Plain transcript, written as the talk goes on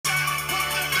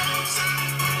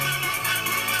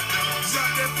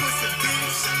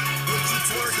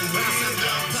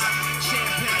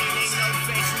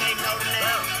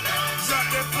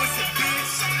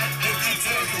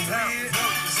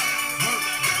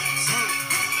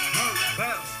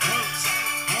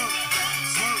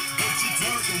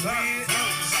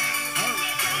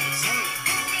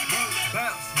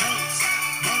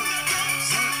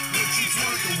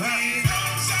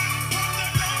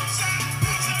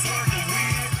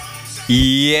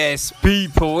Yes,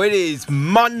 people, it is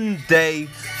Monday.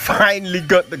 Finally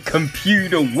got the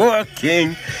computer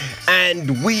working,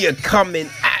 and we are coming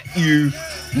at you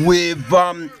with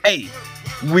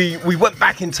we went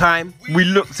back in time. We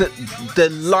looked at the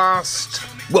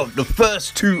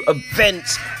first two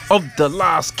events of the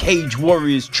last Cage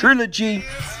Warriors trilogy,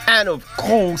 and of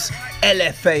course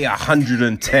LFA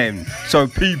 110. So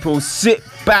people, sit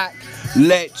back,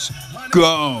 let's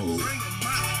go.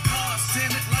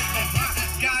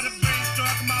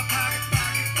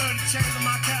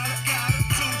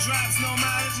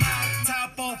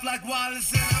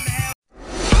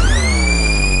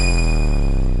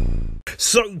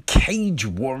 So Cage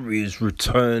Warriors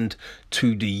returned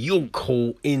to the York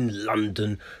Hall in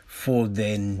London for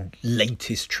their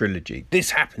latest trilogy.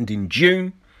 This happened in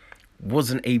June.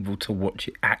 Wasn't able to watch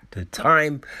it at the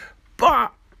time,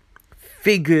 but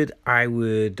figured I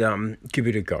would give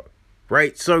it a go.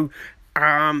 Right? So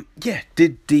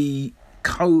did the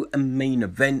co and main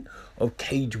event of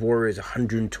Cage Warriors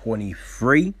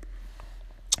 123.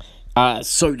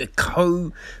 So the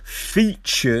co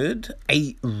featured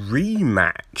a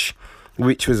rematch,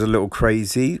 which was a little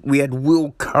crazy. We had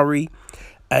Will Curry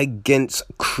against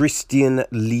Christian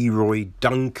Leroy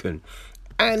Duncan,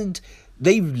 and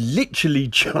they've literally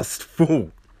just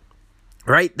fought.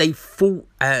 Right? They fought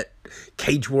at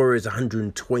Cage Warriors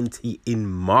 120 in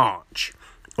March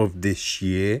of this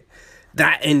year.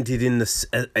 That ended in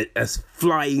a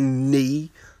flying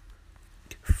knee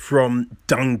from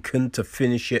Duncan to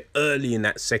finish it early in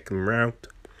that second round.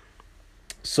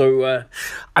 So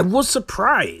I was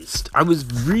surprised. I was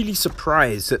really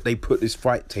surprised that they put this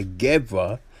fight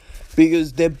together,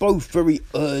 because they're both very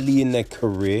early in their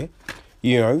career.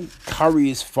 You know,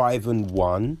 Curry is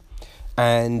 5-1,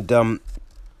 and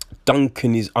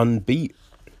Duncan is unbeaten,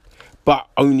 but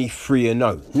only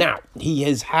 3-0. Now, he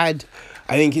has had,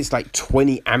 I think it's like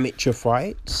 20 amateur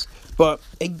fights. But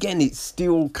again, it's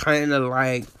still kind of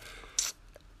like,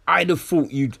 I'd have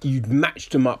thought you'd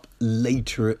matched them up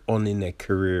later on in their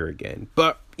career again.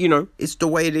 But, you know, it's the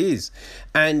way it is.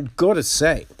 And gotta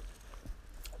say,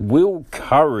 Will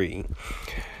Curry,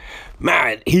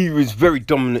 man, he was very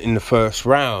dominant in the first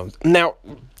round. Now,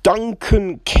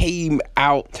 Duncan came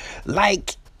out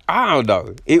like, I don't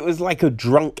know, it was like a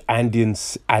drunk Anderson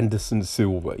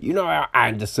Silva. You know how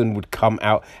Anderson would come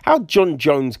out, how John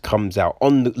Jones comes out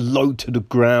on the low to the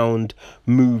ground,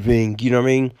 moving, you know what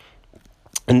I mean?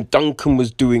 And Duncan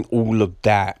was doing all of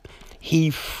that. He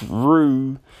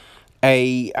threw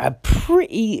a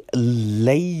pretty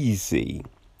lazy,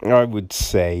 I would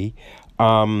say,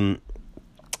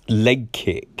 leg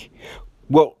kick.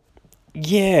 Well,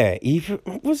 yeah,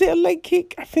 was it a leg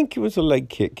kick? I think it was a leg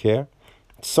kick, yeah.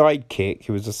 Side kick.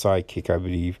 It was a side kick, I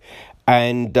believe.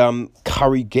 And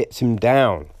Curry gets him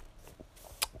down.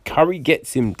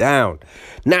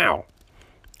 Now,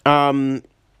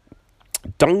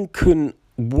 Duncan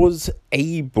was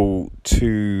able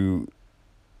to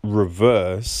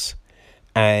reverse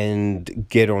and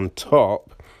get on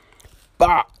top,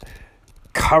 but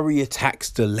Curry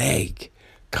attacks the leg.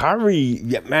 Curry,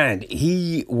 yeah, man,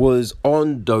 he was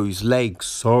on those legs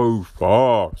so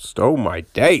fast. Oh my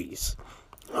days.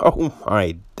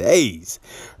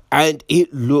 And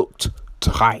it looked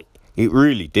tight. It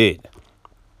really did.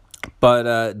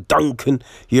 But Duncan,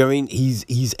 you know what I mean?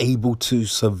 He's able to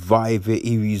survive it.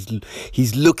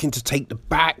 He's looking to take the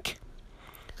back.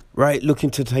 Right? Looking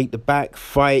to take the back,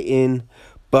 fighting,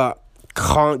 but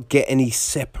can't get any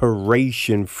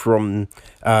separation from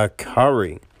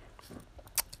Curry.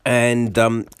 And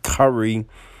Curry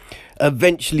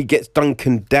eventually gets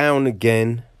Duncan down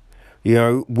again, you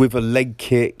know, with a leg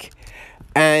kick.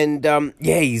 And,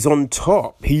 he's on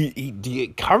top.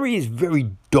 Curry is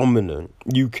very dominant,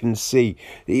 you can see.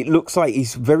 It looks like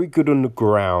he's very good on the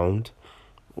ground.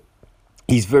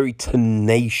 He's very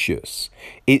tenacious.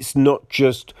 It's not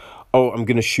just, I'm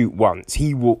going to shoot once.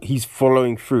 He's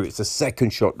following through. It's the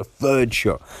second shot, the third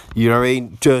shot. You know what I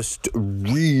mean? Just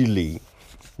really,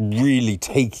 really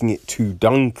taking it to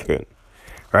Duncan.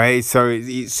 Right? So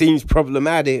it seems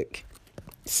problematic.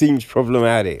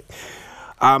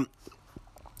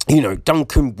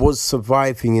 Duncan was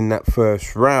surviving in that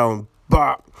first round,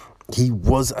 but he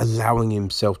was allowing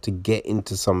himself to get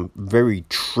into some very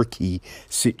tricky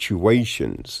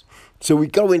situations. So we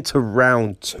go into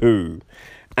round 2,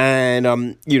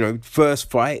 and, first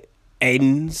fight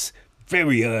ends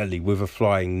very early with a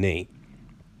flying knee.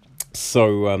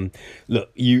 So,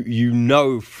 look, you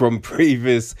know from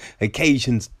previous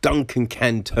occasions, Duncan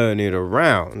can turn it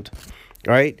around,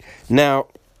 right? Now,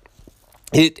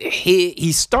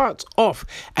 he starts off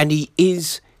and he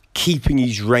is keeping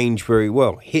his range very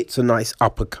well. Hits a nice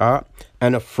uppercut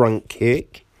and a front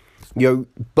kick.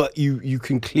 But you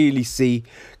can clearly see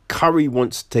Curry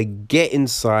wants to get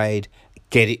inside,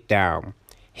 get it down.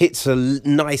 Hits a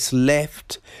nice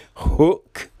left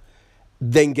hook,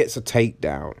 then gets a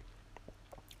takedown.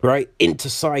 Right? Into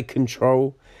side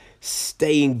control,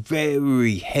 staying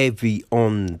very heavy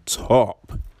on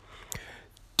top.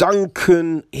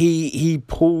 Duncan, he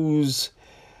pulls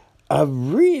a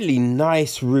really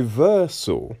nice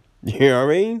reversal. You know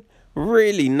what I mean?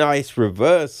 Really nice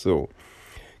reversal.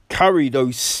 Curry,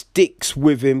 though, sticks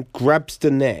with him, grabs the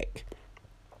neck.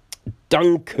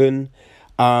 Duncan,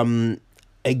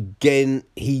 again,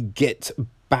 he gets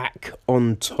back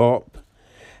on top,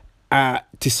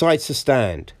 decides to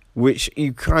stand, which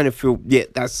you kind of feel, yeah,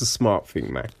 that's the smart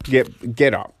thing, man.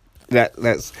 Get up.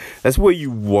 That's where you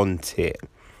want it,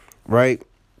 right?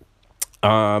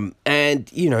 And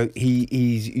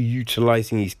he's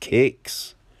utilizing his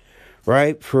kicks,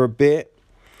 right, for a bit.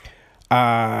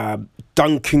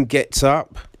 Duncan gets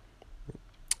up.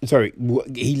 Sorry,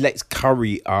 he lets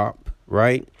Curry up,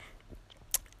 right?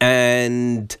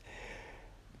 And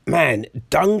man,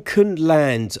 Duncan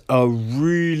lands a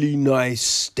really nice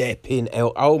step-in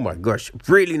oh my gosh,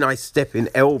 really nice step-in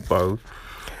elbow.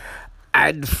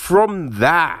 And from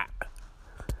that,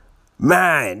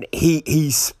 man,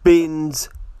 he spins,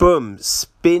 boom,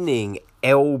 spinning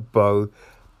elbow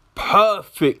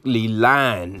perfectly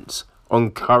lands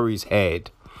on Curry's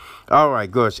head. Oh my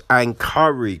gosh, and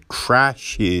Curry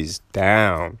crashes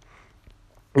down.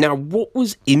 Now, what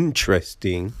was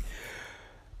interesting,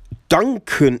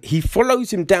 Duncan, he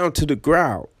follows him down to the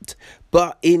ground,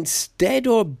 but instead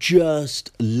of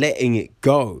just letting it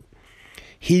go,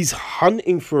 he's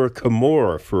hunting for a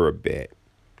Kimura for a bit.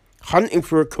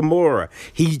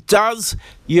 He does,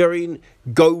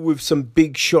 go with some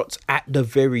big shots at the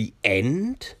very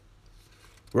end,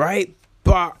 right?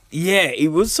 But yeah, it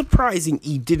was surprising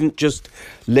he didn't just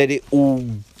let it all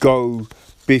go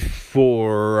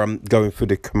before going for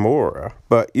the Kimura.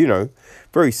 But,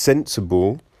 very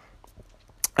sensible.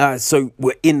 So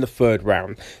we're in the third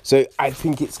round. So I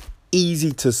think it's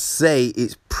easy to say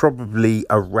it's probably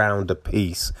a round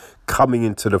apiece coming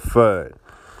into the third.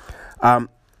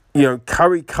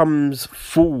 Curry comes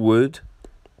forward.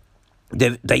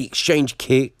 They exchange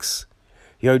kicks.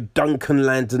 Duncan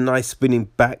lands a nice spinning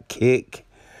back kick.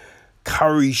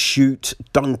 Curry shoots,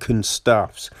 Duncan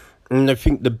stuffs. And I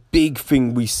think the big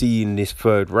thing we see in this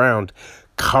third round,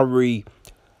 Curry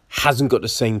hasn't got the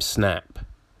same snap,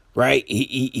 right?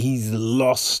 He's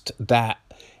lost that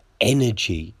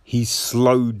energy. He's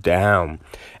slowed down.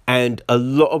 And a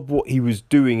lot of what he was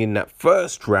doing in that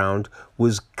first round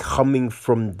was coming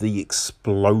from the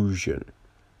explosion.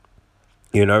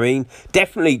 You know what I mean?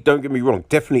 Definitely, don't get me wrong,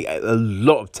 definitely a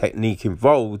lot of technique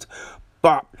involved,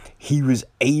 but he was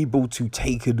able to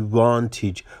take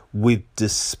advantage with the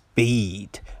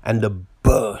speed and the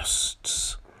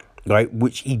bursts, right,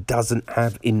 which he doesn't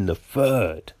have in the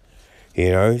third,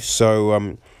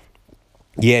 So,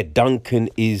 Duncan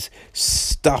is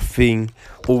stuffing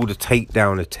all the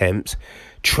takedown attempts,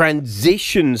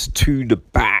 transitions to the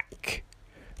back.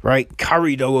 Right,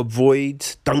 Curry though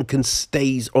avoids. Duncan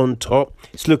stays on top.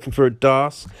 He's looking for a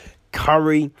Das.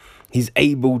 Curry, he's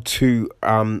able to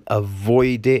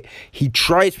avoid it. He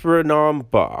tries for an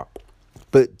armbar,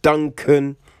 but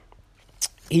Duncan,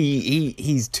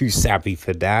 he's too savvy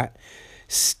for that.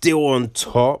 Still on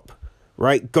top,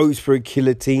 right? Goes for a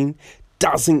guillotine.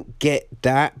 Doesn't get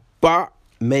that, but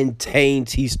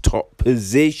maintains his top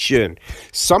position.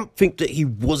 Something that he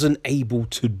wasn't able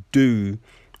to do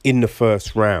in the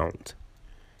first round,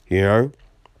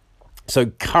 So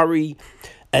Curry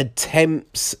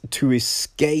attempts to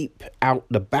escape out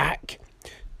the back.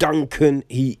 Duncan,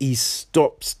 he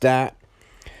stops that.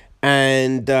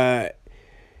 And, as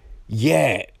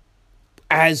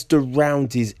the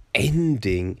round is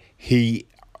ending, he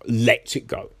lets it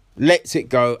go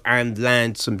and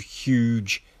lands some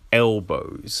huge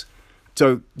elbows.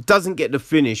 So doesn't get the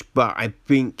finish, but I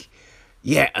think,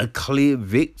 a clear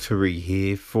victory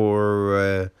here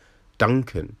for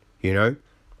Duncan,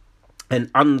 And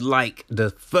unlike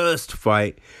the first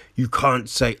fight, you can't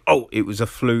say, oh, it was a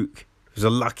fluke, it was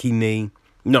a lucky knee.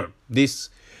 No,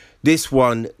 this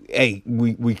one,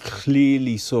 we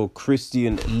clearly saw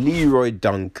Christian Leroy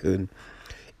Duncan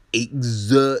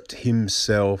exert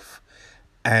himself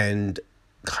and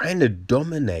kind of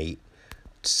dominate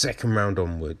second round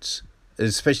onwards,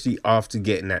 especially after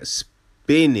getting that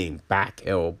spinning back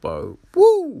elbow.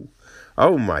 Woo!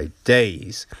 Oh my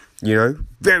days.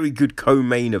 Very good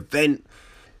co-main event.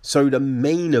 So the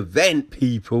main event,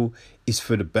 people, is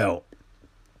for the belt.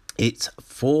 It's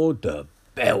for the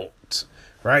belt,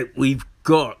 right? We've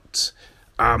got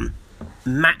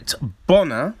Matt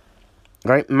Bonner,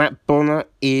 right? Matt Bonner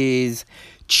is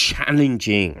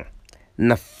challenging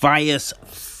Nefias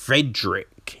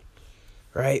Frederick,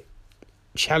 right?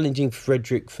 Challenging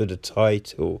Frederick for the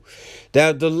title.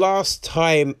 Now, the last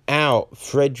time out,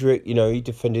 Frederick, he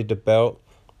defended the belt.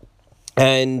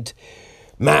 And,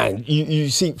 man, you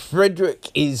see, Frederick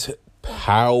is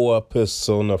power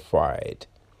personified.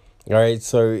 Right,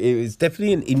 so it was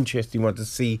definitely an interesting one to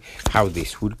see how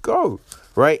this would go,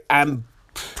 right? And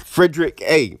Frederick,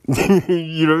 hey,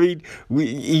 you know what I mean?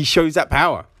 He shows that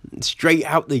power straight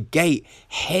out the gate.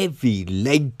 Heavy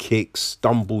leg kick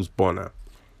stumbles Bonner,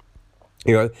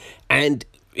 and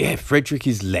yeah, Frederick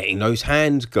is letting those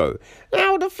hands go.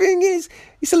 Now the thing is,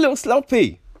 it's a little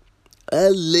sloppy, you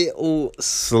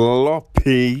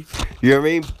know what I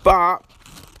mean? But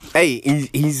hey,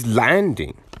 he's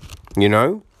landing,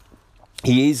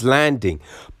 He is landing.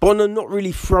 Bonner not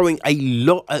really throwing a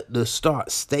lot at the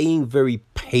start, staying very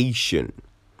patient.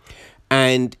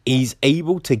 And he's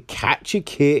able to catch a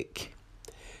kick,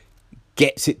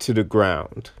 gets it to the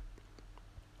ground.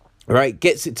 Right?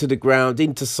 Gets it to the ground,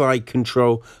 into side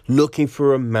control, looking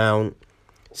for a mount.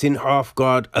 It's in half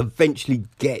guard, eventually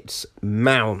gets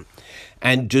mount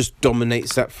and just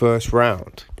dominates that first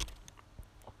round.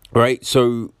 Right?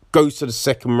 So goes to the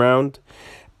second round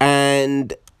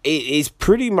and it is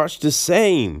pretty much the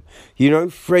same.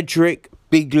 Frederick,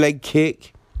 big leg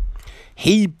kick.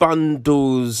 He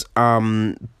bundles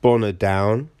Bonner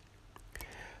down.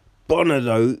 Bonner,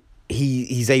 though,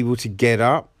 he's able to get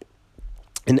up.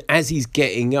 And as he's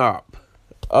getting up,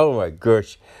 oh my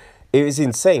gosh, it was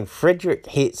insane. Frederick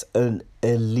hits an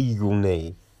illegal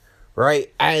knee,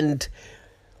 right? And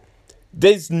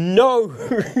there's no,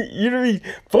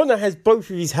 Bonner has both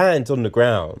of his hands on the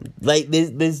ground. Like,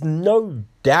 there's no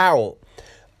doubt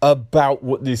about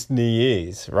what this knee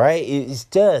is, right? It's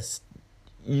just,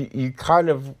 you kind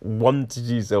of wonder to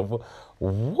yourself,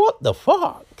 what the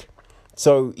fuck?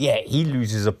 So, yeah, he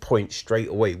loses a point straight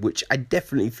away, which I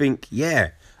definitely think,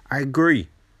 yeah, I agree.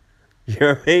 You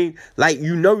know what I mean? Like,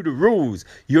 the rules.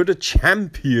 You're the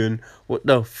champion. What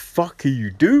the fuck are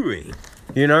you doing?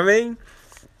 You know what I mean?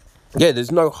 Yeah,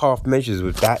 there's no half measures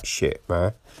with that shit,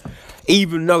 man.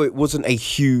 Even though it wasn't a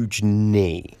huge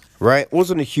knee, right? It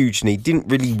wasn't a huge knee. Didn't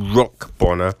really rock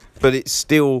Bonner, but there's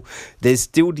still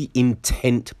the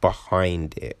intent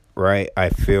behind it, right? I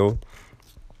feel.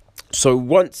 So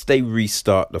once they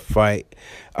restart the fight,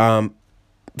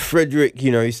 Frederick,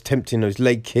 he's attempting those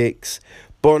leg kicks.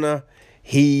 Bonner,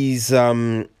 he's,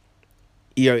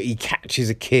 he catches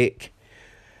a kick,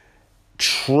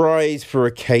 tries for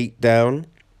a takedown.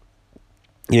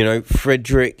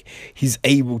 Frederick, he's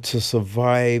able to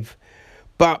survive.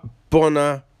 But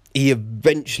Bonner, he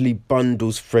eventually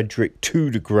bundles Frederick to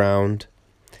the ground.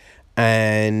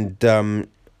 And,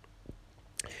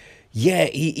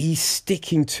 he's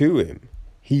sticking to him.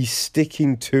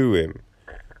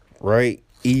 Right?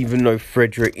 Even though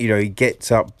Frederick, he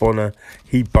gets up, Bonner,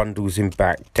 he bundles him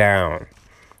back down.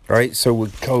 Right? So we're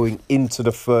going into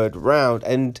the third round.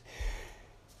 And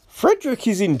Frederick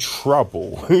is in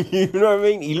trouble. You know what I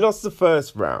mean? He lost the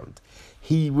first round.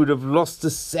 He would have lost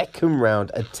the second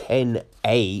round a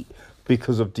 10-8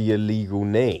 because of the illegal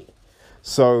knee.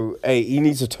 So, hey, he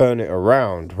needs to turn it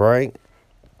around, right?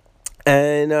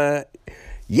 And,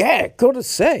 gotta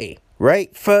say,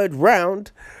 right? Third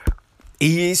round,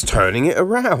 he is turning it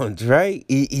around, right?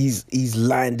 He's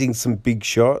landing some big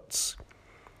shots,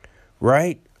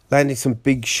 right?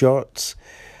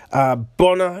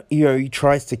 Bonner, he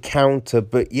tries to counter,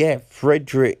 but yeah,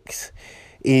 Frederick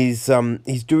is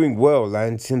he's doing well,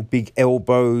 landing some big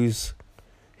elbows,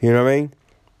 you know what I mean?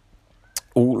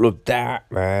 All of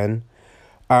that, man.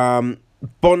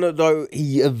 Bonner, though,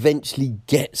 he eventually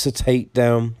gets a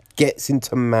takedown, gets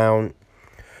into mount.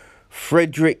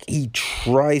 Frederick, he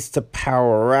tries to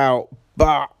power out,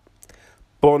 but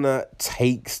Bonner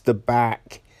takes the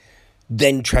back,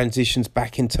 then transitions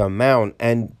back into a mount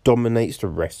and dominates the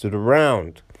rest of the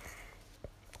round.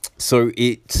 So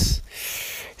it's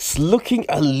looking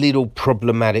a little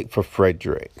problematic for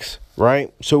Fredericks,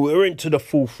 right? So we're into the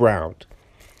fourth round.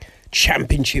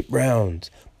 Championship round.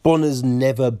 Bonner's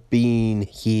never been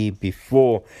here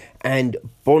before, and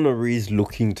Bonner is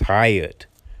looking tired.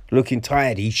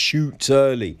 He shoots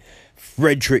early.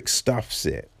 Fredericks stuffs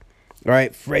it,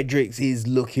 right? Fredericks is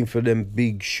looking for them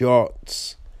big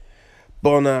shots.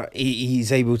 Bonner,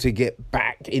 he's able to get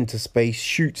back into space,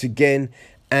 shoots again,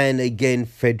 and again,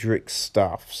 Fredericks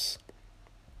stuffs.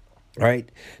 Right?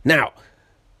 Now,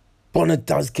 Bonner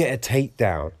does get a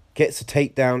takedown. Gets a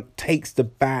takedown, takes the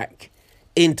back,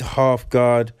 into half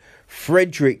guard.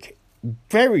 Frederick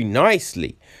very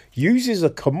nicely uses a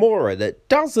Kimura that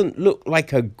doesn't look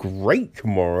like a great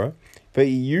Kimura, but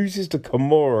he uses the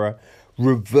Kimura,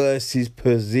 reverses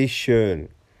position,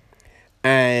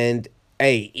 and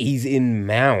hey, he's in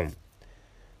mount.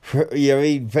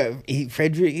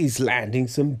 Frederick is landing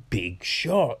some big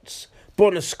shots.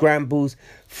 Bonner scrambles.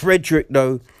 Frederick,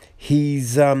 though,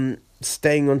 he's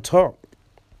staying on top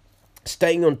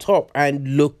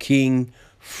and looking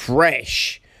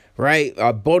fresh, right?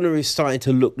 Bonner is starting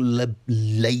to look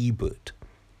laboured.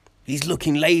 He's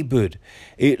looking laboured.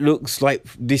 It looks like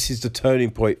this is the turning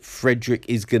point. Frederick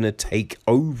is going to take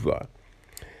over.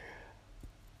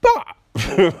 But,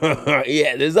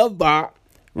 yeah, there's a but,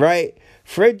 right?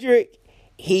 Frederick,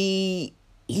 he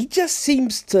just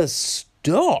seems to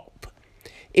stop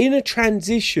in a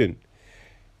transition.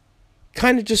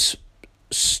 Kind of just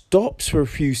stops for a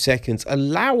few seconds,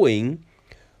 allowing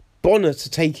Bonner to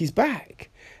take his back.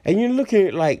 And you're looking at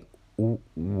it like,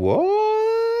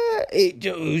 what? It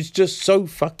was just so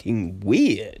fucking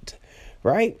weird,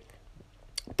 right?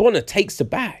 Bonner takes the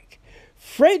back.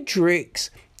 Fredericks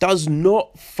does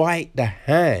not fight the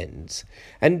hands.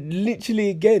 And literally,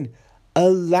 again,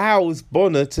 allows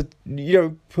Bonner to,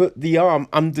 put the arm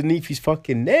underneath his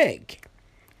fucking neck.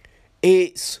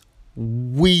 It's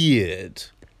weird.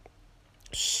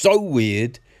 So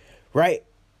weird, right?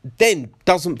 Then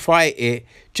doesn't fight it,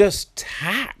 just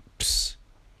taps.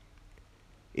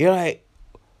 You're like,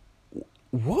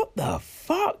 what the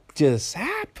fuck just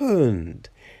happened?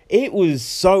 It was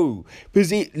so,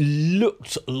 because it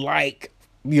looked like,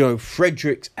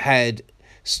 Fredericks had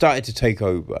started to take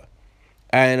over.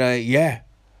 And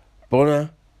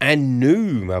Bonner and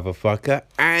new motherfucker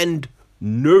and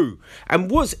new.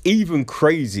 And what's even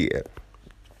crazier,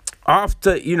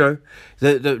 after,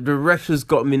 the ref has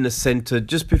got him in the centre,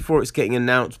 just before it's getting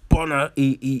announced, Bonner,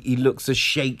 he looks to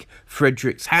shake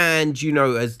Frederick's hand,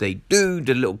 as they do,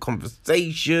 the little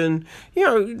conversation,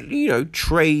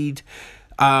 trade,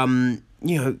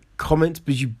 comments,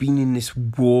 because you've been in this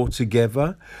war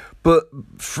together. But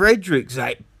Frederick's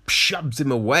shoves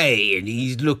him away, and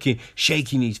he's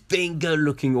shaking his finger,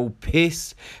 looking all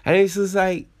pissed. And it's just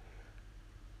like,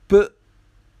 but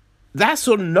that's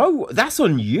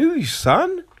on you,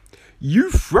 son. You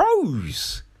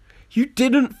froze. You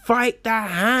didn't fight the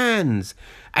hands.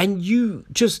 And you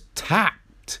just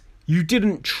tapped. You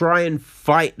didn't try and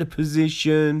fight the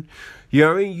position. You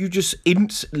know what I mean? You just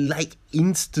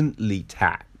instantly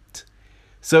tapped.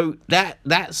 So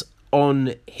that's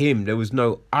on him. There was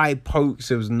no eye pokes.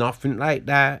 There was nothing like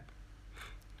that.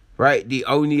 Right? The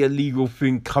only illegal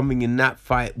thing coming in that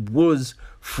fight was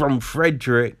from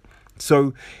Frederick.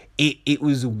 So it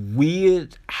was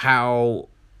weird how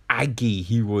aggy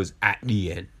he was at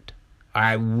the end.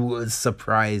 I was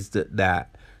surprised at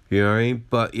that. You know what I mean?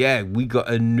 But yeah, we got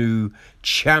a new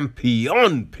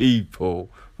champion, people.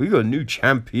 We got a new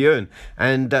champion.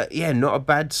 And not a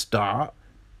bad start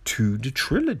to the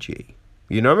trilogy.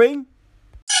 You know what I mean?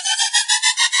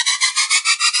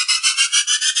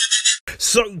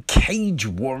 So, Cage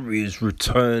Warriors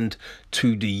returned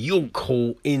to the York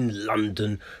Hall in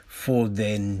London for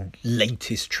their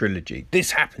latest trilogy.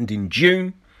 This happened in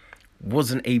June.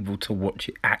 Wasn't able to watch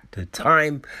it at the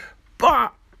time,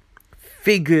 but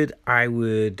figured I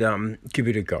would give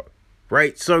it a go.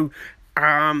 Right? So,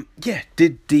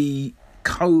 did the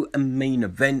co-and main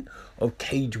event of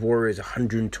Cage Warriors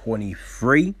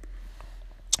 123.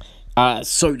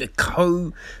 So the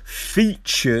co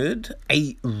featured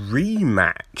a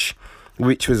rematch,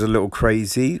 which was a little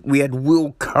crazy. We had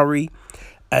Will Curry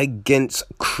against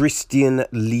Christian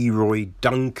Leroy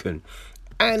Duncan.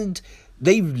 And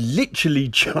they've literally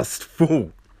just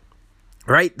fought,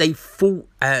 right? They fought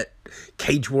at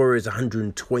Cage Warriors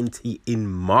 120 in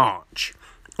March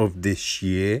of this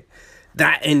year.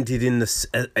 That ended in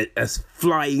a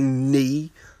flying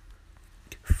knee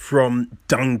from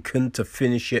Duncan to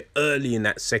finish it early in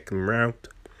that second round.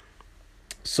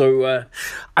 So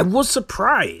I was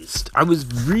surprised. I was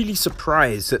really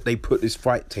surprised that they put this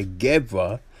fight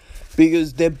together,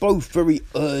 because they're both very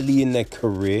early in their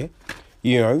career.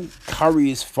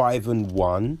 Curry is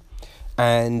 5-1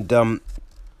 and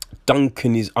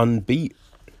Duncan is unbeaten,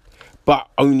 but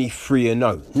only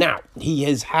 3-0. Now, he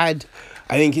has had,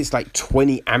 I think it's like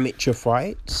 20 amateur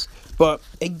fights. But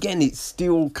again, it's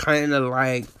still kind of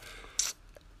like,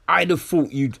 I'd have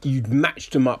thought you'd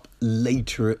matched them up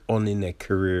later on in their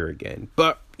career again.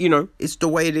 But, it's the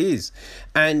way it is.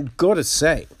 And gotta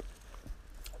say,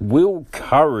 Will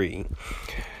Curry,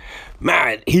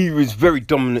 man, he was very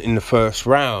dominant in the first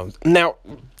round. Now,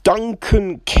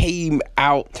 Duncan came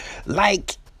out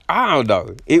like, I don't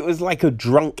know. It was like a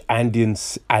drunk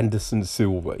Anderson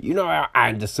Silva. You know how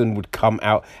Anderson would come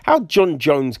out, how John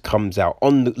Jones comes out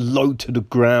on the low to the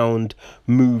ground,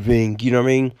 moving. You know what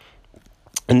I mean?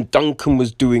 And Duncan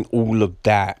was doing all of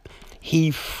that.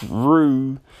 He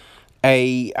threw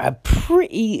a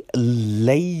pretty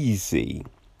lazy,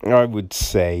 I would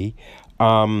say,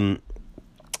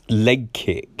 leg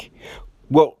kick.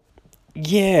 Well,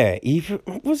 yeah,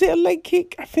 was it a leg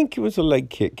kick? I think it was a leg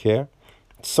kick, yeah.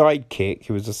 Side kick.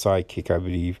 It was a side kick, I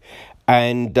believe.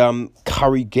 And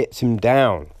Curry gets him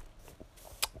down.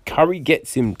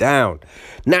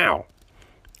 Now,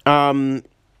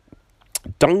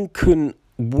 Duncan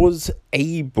was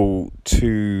able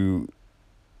to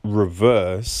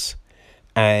reverse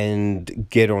and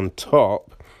get on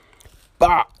top,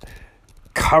 but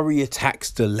Curry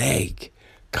attacks the leg.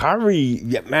 Curry,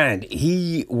 yeah, man,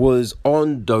 he was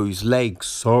on those legs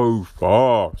so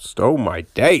fast. Oh my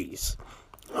days.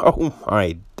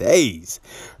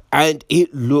 And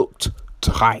it looked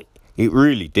tight. It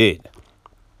really did.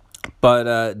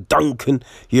 But Duncan,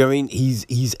 you know what I mean?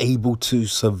 He's able to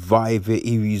survive it.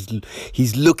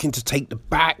 He's looking to take the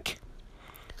back,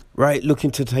 right?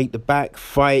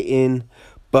 Fighting,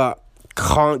 but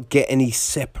can't get any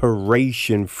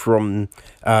separation from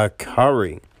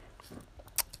Curry.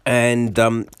 And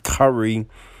Curry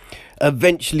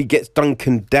eventually gets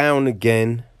Duncan down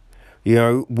again, you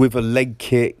know, with a leg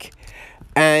kick.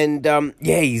 And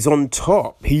he's on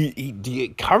top.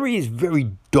 Curry is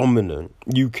very dominant.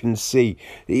 You can see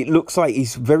it looks like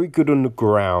he's very good on the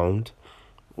ground.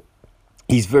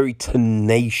 He's very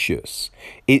tenacious.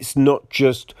 It's not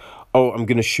just, oh, I'm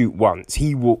gonna shoot once.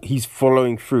 He's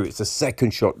following through. It's the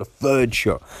second shot, the third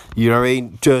shot. You know what I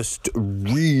mean? Just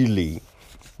really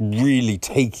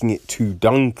taking it to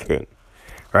Duncan,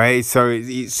 right? So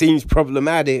it seems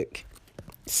problematic.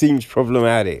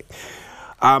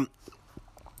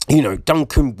 You know,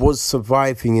 Duncan was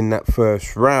surviving in that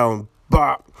first round,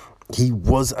 but he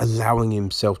was allowing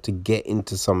himself to get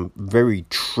into some very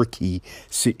tricky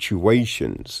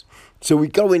situations. So we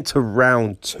go into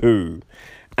round 2,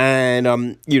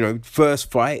 and, you know, first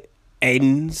fight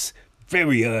ends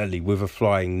very early with a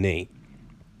flying knee.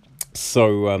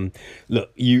 So,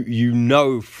 look, you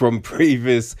know from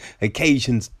previous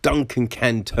occasions, Duncan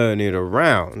can turn it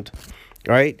around,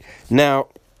 right? Now,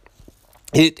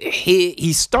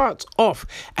 he starts off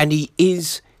and he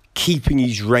is keeping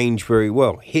his range very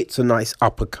well. Hits a nice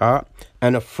uppercut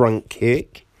and a front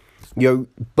kick, you know,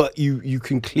 but you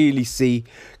can clearly see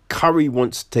Curry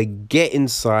wants to get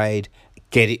inside,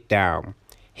 get it down.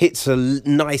 Hits a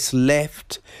nice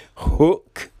left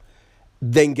hook,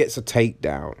 then gets a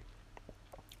takedown.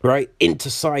 Right,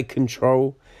 into side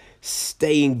control,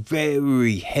 staying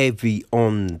very heavy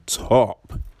on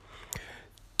top.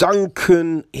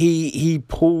 Duncan, he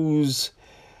pulls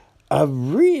a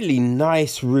really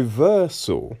nice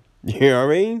reversal. You know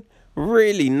what I mean?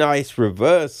 Really nice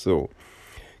reversal.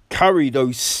 Curry,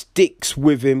 though, sticks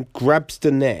with him, grabs the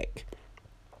neck.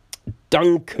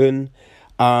 Duncan,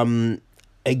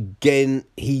 again,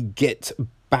 he gets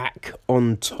back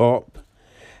on top.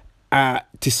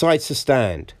 Decides to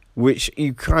stand, which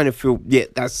you kind of feel, yeah,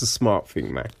 that's the smart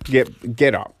thing, man.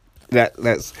 Get up.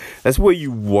 That's where you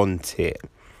want it,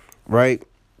 right?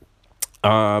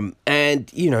 And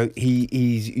you know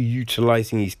he's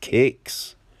utilizing his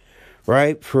kicks,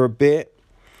 right, for a bit.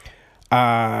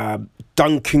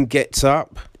 Duncan gets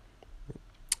up.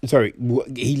 Sorry,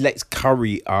 he lets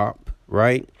Curry up,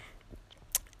 right,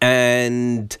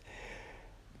 and.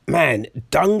 Man,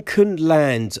 Duncan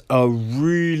lands a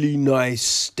really nice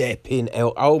step-in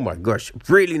elbow. Oh my gosh,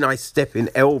 really nice step-in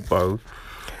elbow.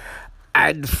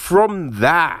 And from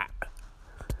that,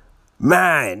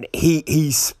 man,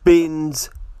 he spins,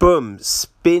 boom,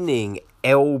 spinning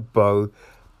elbow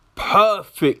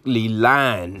perfectly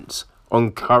lands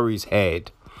on Curry's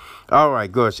head. Oh my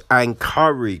gosh, and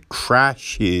Curry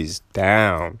crashes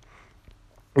down.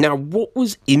 Now, what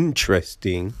was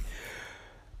interesting,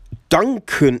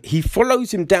 Duncan, he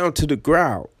follows him down to the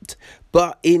ground,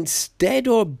 but instead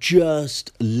of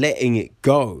just letting it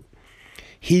go,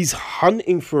 he's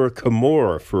hunting for a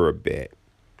Kimura for a bit.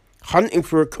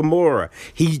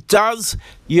 He does,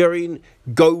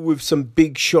 go with some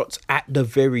big shots at the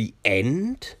very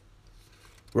end,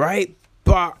 right?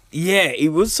 But, yeah, it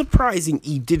was surprising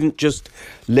he didn't just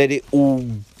let it all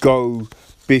go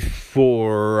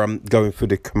before going for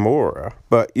the Kimura.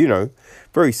 But,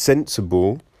 very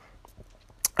sensible.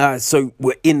 So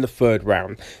we're in the third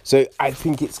round. So I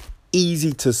think it's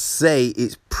easy to say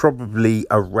it's probably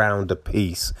a round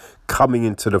apiece coming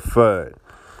into the third.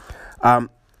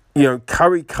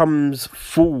 Curry comes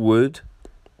forward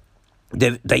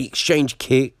They exchange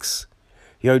kicks.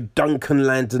 You know, Duncan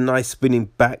lands a nice spinning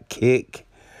back kick.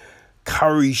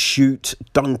 Curry shoots,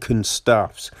 Duncan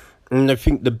stuffs. And I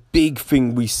think the big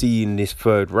thing we see in this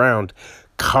third round,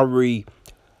 Curry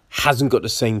hasn't got the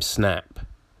same snap,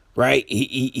 right?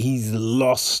 He's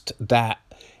lost that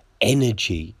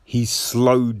energy. He's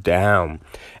slowed down.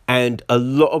 And a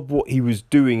lot of what he was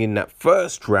doing in that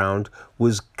first round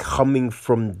was coming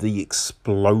from the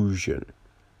explosion.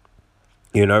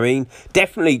 You know what I mean?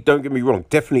 Definitely, don't get me wrong,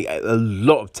 definitely a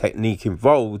lot of technique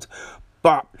involved,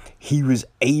 but he was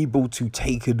able to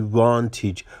take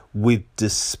advantage with the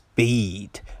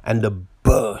speed and the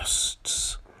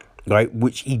bursts, right,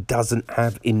 which he doesn't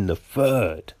have in the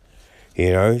third,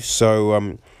 you know?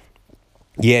 So,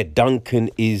 yeah, Duncan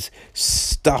is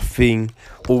stuffing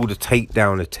all the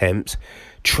takedown attempts,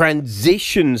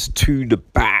 transitions to the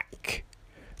back,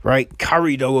 right?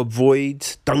 Curry, though,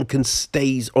 avoids. Duncan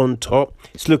stays on top.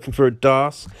 He's looking for a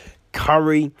Das.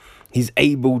 Curry, he's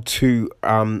able to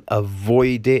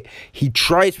avoid it. He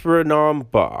tries for an arm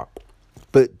bar,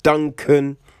 but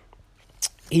Duncan,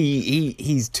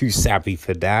 he's too savvy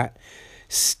for that.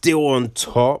 Still on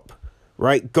top,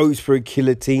 right? Goes for a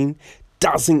guillotine.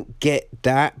 Doesn't get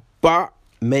that, but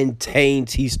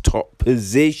maintains his top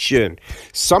position.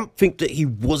 Something that he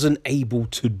wasn't able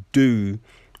to do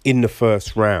in the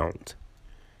first round,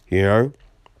 you know?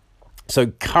 So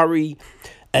Curry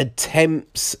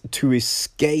attempts to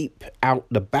escape out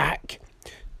the back.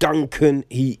 Duncan,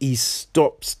 he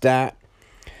stops that.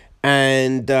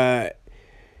 And,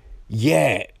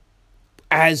 yeah,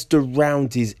 as the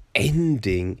round is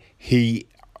ending, he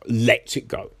lets it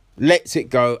go.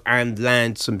 And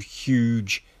lands some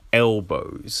huge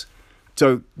elbows.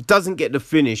 So doesn't get the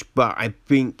finish, but I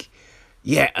think,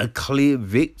 yeah, a clear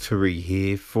victory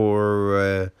here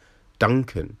for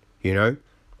Duncan, you know.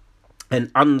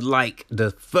 And unlike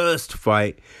the first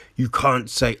fight, you can't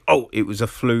say, oh, it was a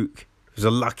fluke, it was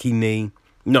a lucky knee.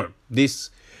 No, this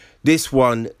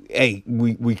one, hey,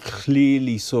 we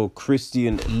clearly saw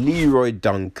Christian Leroy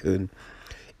Duncan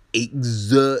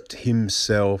exert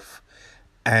himself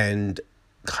and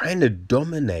kind of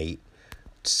dominate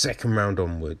second round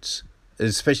onwards,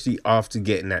 especially after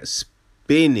getting that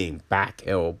spinning back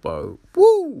elbow.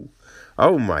 Woo!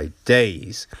 Oh my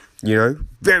days. You know,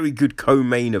 very good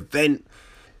co-main event.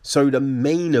 So the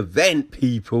main event,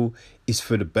 people, is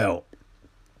for the belt.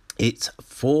 It's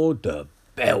for the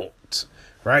belt,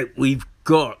 right? We've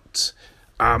got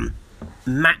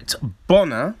Matt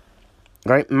Bonner,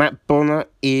 right? Matt Bonner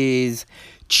is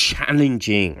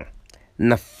challenging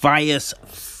Nefias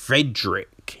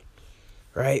Frederick,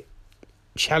 right?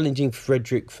 Challenging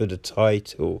Frederick for the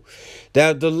title.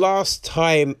 Now, the last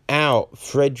time out,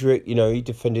 Frederick, you know, he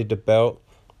defended the belt.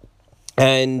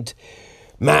 And,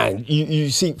 man, you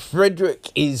see,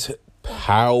 Frederick is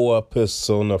power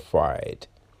personified,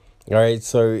 right?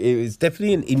 So it was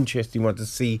definitely an interesting one to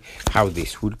see how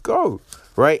this would go,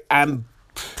 right? And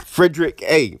Frederick,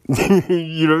 hey,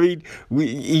 you know what I mean?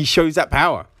 He shows that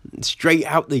power. Straight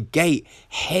out the gate,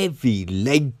 heavy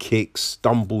leg kick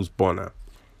stumbles Bonner.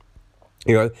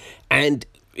 You know, and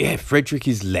yeah, Frederick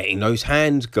is letting those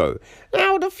hands go.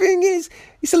 Now, the thing is,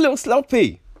 it's a little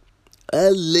sloppy. You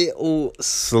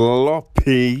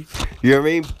know what I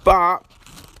mean? But,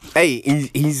 hey,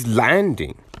 he's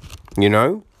landing, you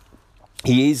know?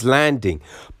 He is landing.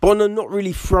 Bonner not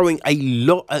really throwing a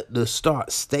lot at the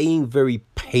start, staying very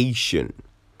patient.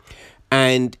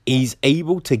 And he's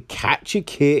able to catch a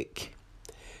kick,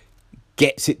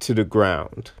 gets it to the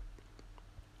ground.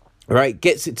 Right,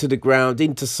 gets it to the ground,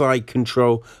 into side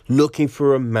control, looking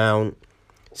for a mount.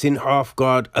 It's in half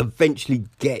guard, eventually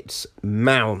gets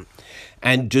mount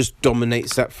and just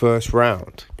dominates that first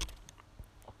round.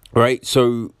 Right,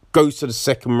 so goes to the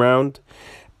second round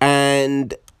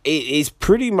and it is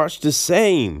pretty much the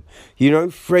same. You know,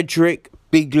 Frederick,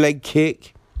 big leg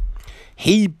kick.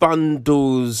 He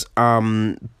bundles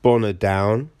Bonner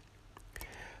down.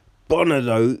 Bonner,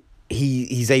 though,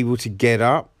 he's able to get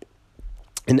up.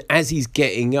 And as he's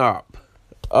getting up,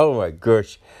 oh my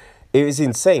gosh, it was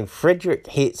insane. Frederick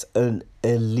hits an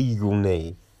illegal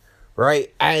knee,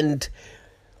 right? And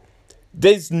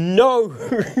there's no,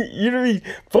 you know what I mean?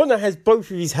 Bonner has both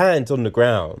of his hands on the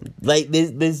ground. Like,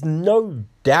 there's no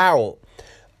doubt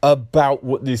about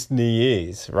what this knee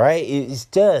is, right? It's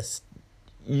just,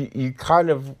 you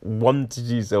kind of wonder to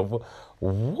yourself,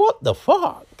 what the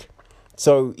fuck?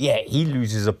 So, yeah, he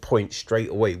loses a point straight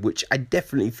away, which I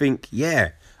definitely think,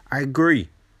 yeah, I agree.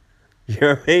 You know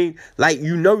what I mean? Like,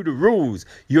 you know the rules.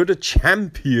 You're the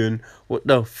champion. What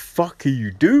the fuck are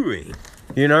you doing?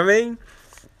 You know what I mean?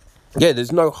 Yeah,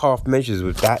 there's no half measures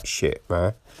with that shit,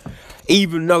 man.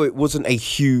 even though it wasn't a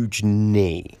huge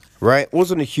knee, right? It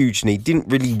wasn't a huge knee, didn't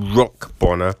really rock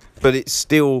Bonner, but there's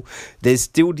still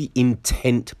the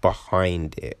intent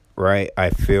behind it, right?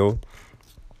 I feel.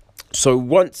 So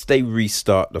once they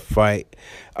restart the fight,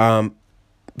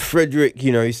 Frederick,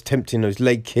 he's attempting those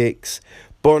leg kicks.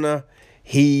 Bonner,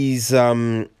 he's,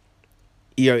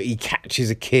 he catches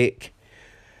a kick,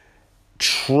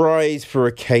 tries for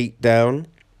a takedown.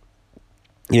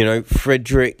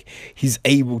 Frederick, he's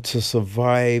able to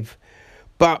survive.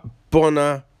 But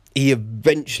Bonner, he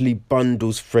eventually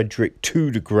bundles Frederick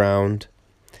to the ground.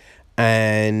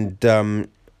 And,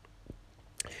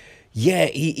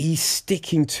 he's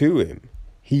sticking to him.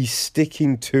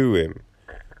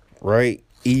 Right?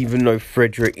 Even though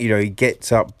Frederick, he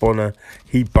gets up, Bonner,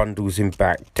 he bundles him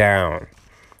back down.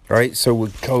 Right? So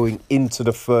we're going into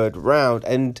the third round.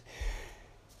 And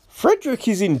Frederick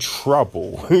is in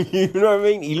trouble. You know what I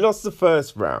mean? He lost the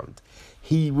first round.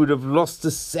 He would have lost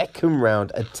the second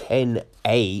round at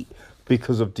 10-8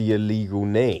 because of the illegal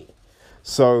knee.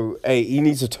 So, he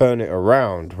needs to turn it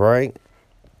around, right?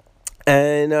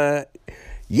 And,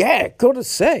 gotta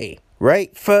say,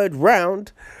 right? Third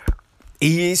round,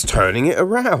 he is turning it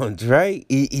around, right?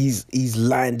 He's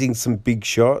landing some big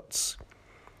shots,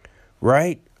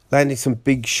 right?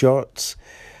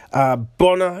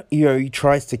 Bonner, he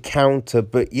tries to counter,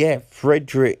 but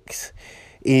Frederick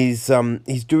is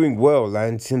he's doing well,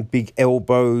 landing some big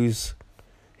elbows,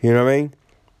 you know what I mean?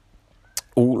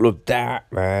 All of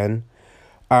that, man.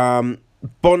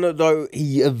 Bonner, though,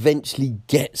 he eventually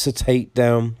gets a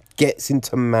takedown, gets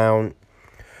into mount.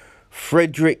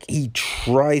 Frederick, he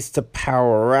tries to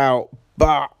power out,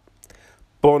 but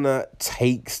Bonner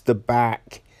takes the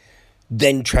back,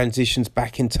 then transitions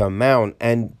back into a mount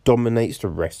and dominates the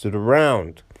rest of the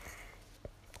round.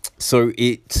 So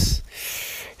it's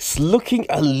looking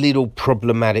a little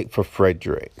problematic for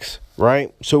Fredericks,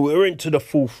 right? So we're into the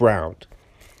fourth round.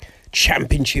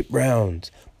 Championship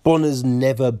round. Bonner's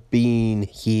never been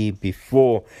here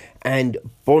before, and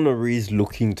Bonner is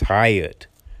looking tired.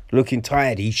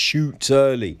 He shoots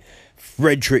early.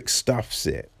 Frederick stuffs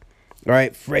it,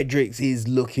 right? Fredericks is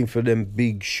looking for them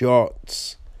big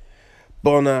shots.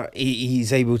 Bonner,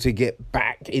 he's able to get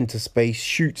back into space,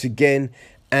 shoots again,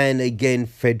 and again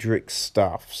Frederick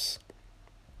stuffs.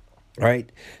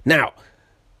 Right? Now,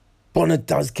 Bonner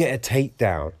does get a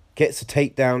takedown. Gets a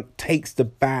takedown, takes the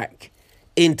back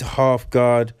into half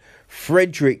guard.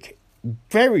 Frederick,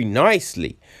 very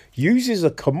nicely, uses a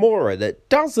Kimura that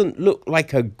doesn't look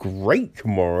like a great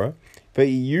Kimura, but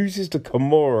he uses the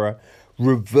Kimura,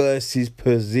 reverses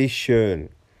position.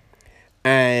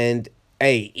 And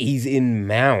he's in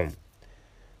mount.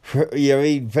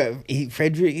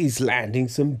 Frederick is landing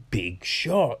some big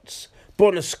shots.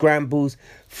 Bonner scrambles.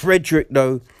 Frederick,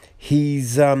 though,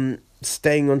 he's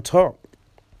staying on top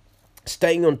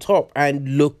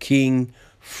and looking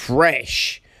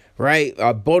fresh, right?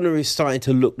 Bonner is starting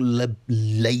to look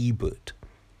laboured.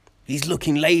 He's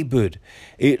looking laboured.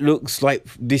 It looks like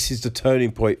this is the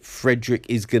turning point. Frederick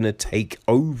is going to take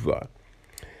over.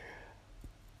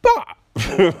 But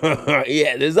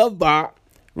there's a but,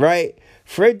 right?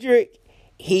 Frederick,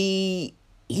 he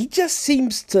just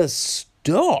seems to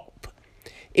stop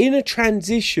in a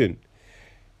transition.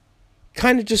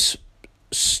 Kind of just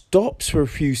stops for a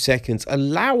few seconds,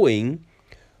 allowing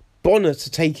Bonner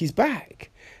to take his back.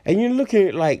 And you're looking at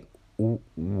it like,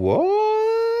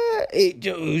 what? It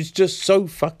was just so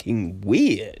fucking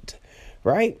weird,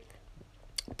 right?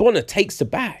 Bonner takes the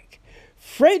back.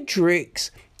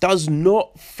 Fredericks does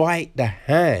not fight the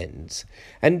hands,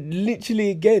 and literally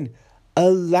again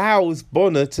allows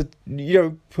Bonner to,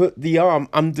 put the arm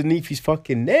underneath his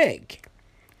fucking neck.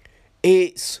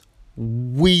 It's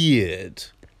weird.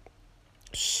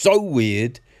 So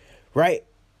weird, right?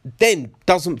 Then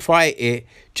doesn't fight it,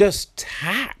 just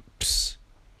taps.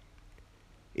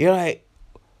 You're like,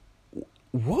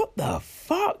 what the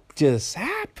fuck just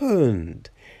happened?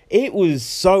 It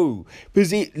was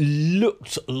because it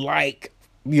looked like,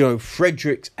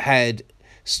 Fredericks had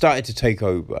started to take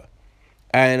over.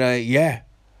 And,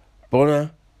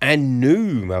 Bonner and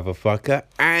new, motherfucker,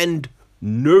 and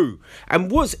new.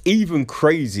 And what's even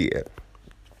crazier,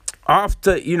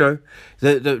 after,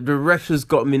 the ref has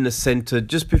got him in the centre,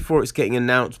 just before it's getting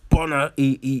announced, Bonner,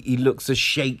 he looks to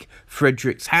shake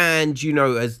Frederick's hand,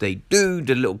 as they do,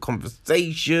 the little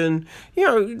conversation,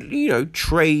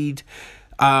 trade,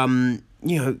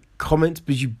 comments,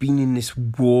 because you've been in this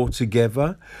war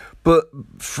together. But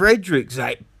Frederick's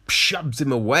like, shoves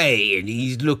him away, and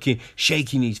he's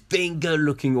shaking his finger,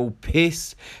 looking all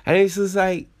pissed. And it's just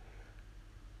like,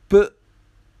 but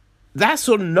that's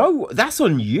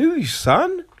on you,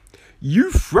 son.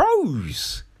 you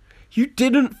froze. You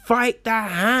didn't fight the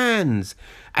hands.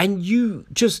 And you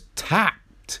just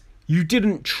tapped. You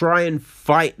didn't try and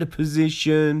fight the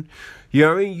position. You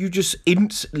know what I mean? You just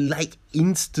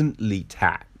instantly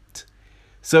tapped.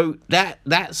 So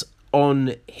that's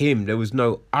on him. There was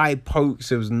no eye pokes.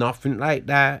 There was nothing like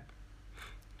that.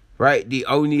 Right? The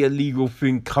only illegal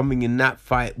thing coming in that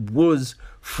fight was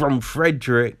from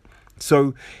Frederick.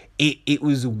 So it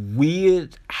was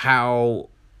weird how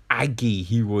aggy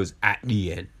he was at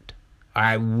the end.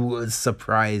 I was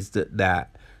surprised at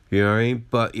that. You know what I mean?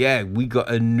 But yeah, we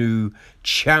got a new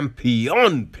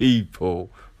champion, people.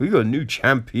 We got a new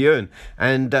champion.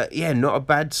 And yeah, not a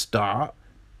bad start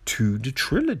to the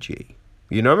trilogy.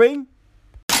 You know what I mean?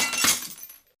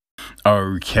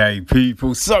 Okay,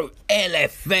 people. So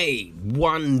LFA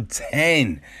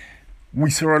 110. We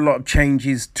saw a lot of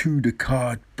changes to the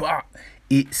card, but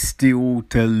it still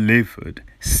delivered.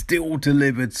 Still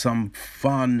delivered some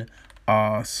fun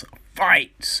ass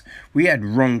fights. We had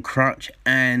Ron Crutch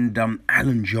and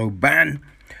Alan Jouban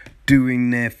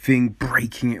doing their thing,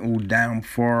 breaking it all down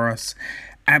for us.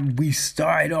 And we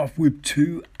started off with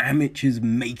two amateurs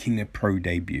making their pro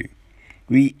debut.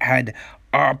 We had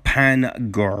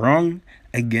Arpan Gorong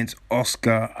against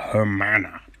Oscar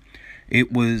Hermana.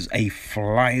 It was a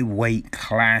flyweight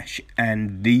clash,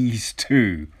 and these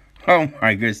two, oh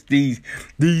my gosh,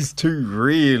 these two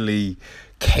really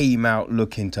came out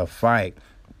looking to fight.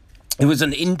 It was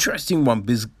an interesting one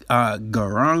because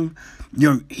Gorong,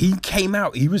 he came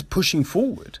out, he was pushing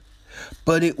forward.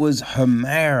 But it was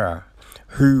Hermana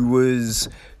who was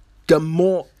the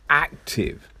more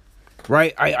active,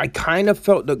 right? I kind of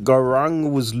felt that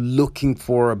Gorong was looking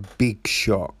for a big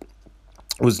shot.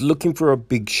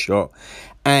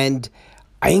 And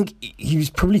I think he was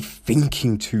probably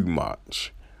thinking too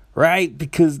much, right?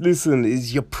 Because listen,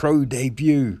 it's your pro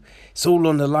debut. It's all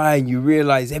on the line. You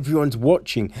realize everyone's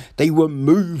watching. They were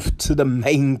moved to the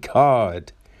main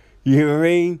card. You know what I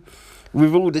mean?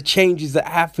 With all the changes that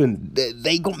happened,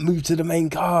 they got moved to the main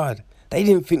card. They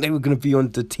didn't think they were going to be on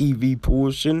the TV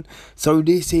portion. So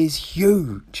this is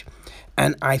huge.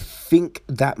 And I think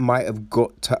that might have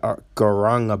got to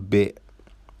Gorong a bit.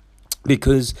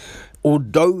 Because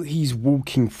although he's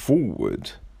walking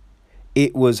forward,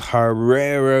 it was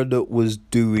Herrera that was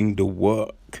doing the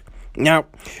work. Now,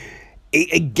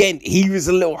 again, he was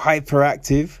a little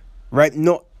hyperactive, right?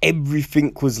 Not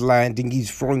everything was landing. He's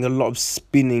throwing a lot of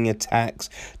spinning attacks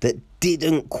that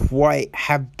didn't quite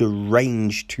have the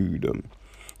range to them.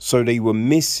 So they were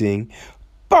missing.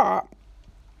 But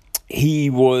he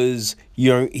was,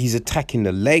 he's attacking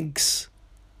the legs.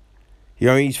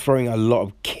 He's throwing a lot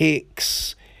of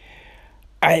kicks.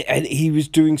 And he was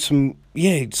doing some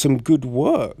good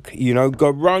work.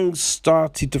 Gorong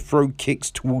started to throw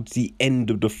kicks towards the end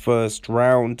of the first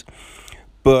round.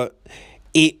 But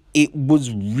it was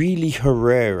really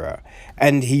Herrera.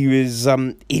 And he was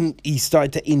he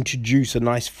started to introduce a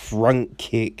nice front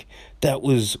kick that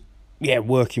was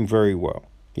working very well,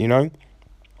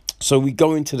 So we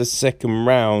go into the second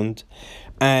round.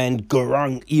 And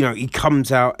Gorong, he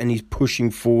comes out and he's pushing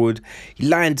forward. He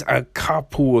lands a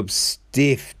couple of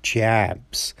stiff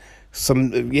jabs.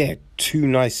 Two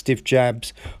nice stiff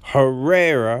jabs.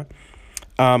 Herrera,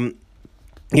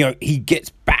 he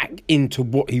gets back into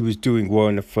what he was doing well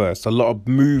in the first. A lot of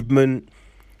movement,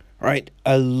 right?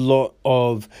 A lot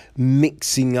of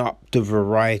mixing up the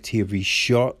variety of his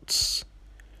shots.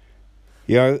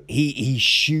 He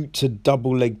shoots a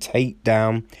double leg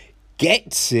takedown,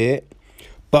 gets it.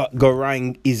 But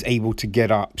Gorong is able to get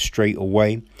up straight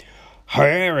away.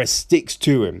 Herrera sticks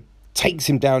to him, takes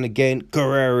him down again.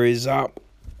 Herrera is up.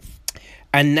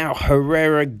 And now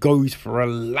Herrera goes for a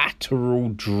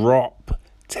lateral drop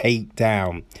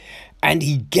takedown. And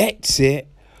he gets it,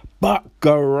 but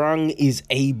Gorong is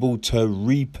able to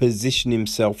reposition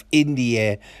himself in the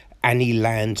air and he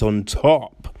lands on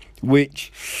top.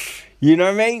 Which, you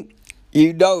know what I mean?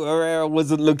 Herrera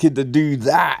wasn't looking to do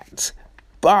that.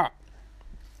 But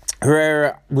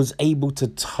Herrera was able to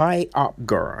tie up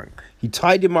Gorong. He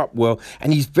tied him up well,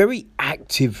 and he's very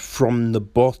active from the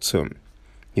bottom,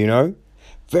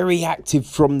 Very active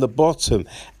from the bottom.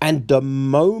 And the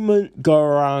moment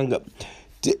Gorong,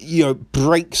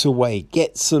 breaks away,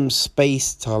 gets some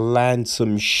space to land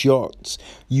some shots,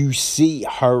 you see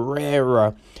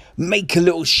Herrera make a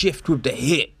little shift with the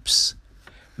hips.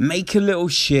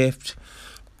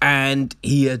 And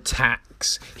he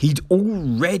attacks. He'd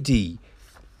already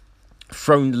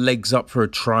thrown the legs up for a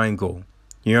triangle.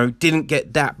 Didn't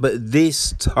get that. But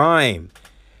this time,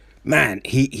 man,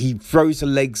 he throws the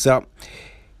legs up.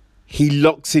 He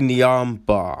locks in the arm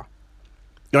bar.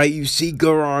 Like, you see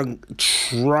Garang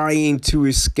trying to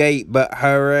escape, but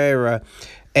Herrera,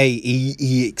 hey,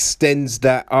 he extends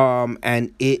that arm,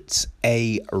 and it's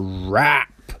a wrap.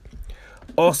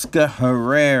 Oscar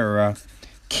Herrera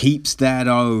keeps that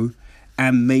O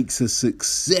and makes a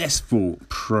successful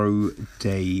pro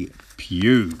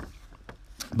debut.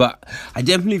 But I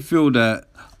definitely feel that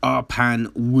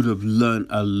Arpan would have learned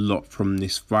a lot from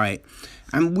this fight.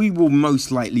 And we will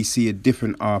most likely see a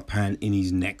different Arpan in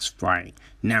his next fight.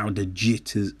 Now the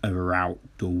jitters are out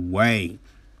the way.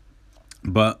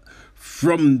 But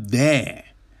from there,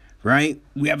 right,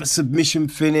 we have a submission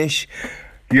finish.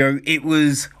 You know, it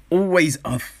was always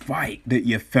a fight that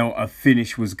you felt a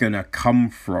finish was going to come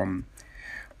from.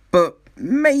 But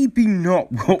maybe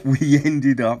not what we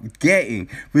ended up getting,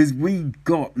 was we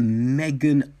got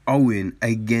Megan Owen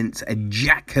against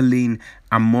Jacqueline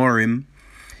Amorim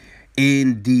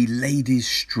in the ladies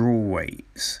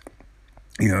strawweights.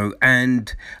 You know,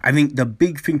 and I think the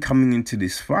big thing coming into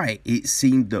this fight, it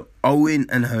seemed that Owen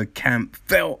and her camp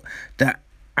felt that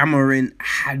Amorim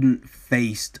hadn't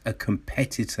faced a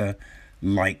competitor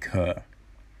like her.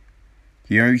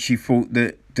 You know, she thought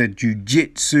that the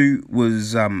jiu-jitsu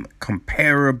was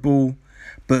comparable,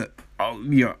 but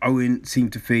you know, Owen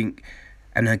seemed to think,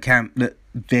 and her camp, that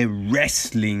their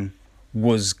wrestling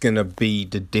was gonna be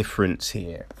the difference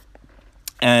here.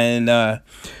 And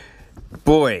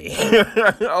boy,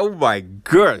 oh my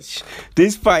gosh,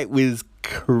 this fight was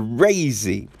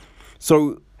crazy.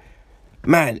 So,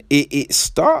 man, it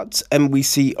starts and we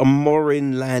see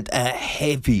Amorim land a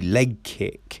heavy leg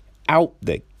kick out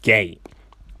the gate.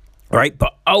 Right,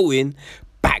 but Owen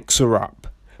backs her up.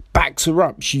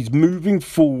 She's moving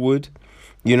forward,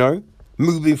 you know,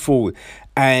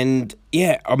 And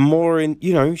yeah, Amorim,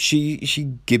 you know,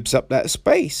 she gives up that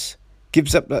space.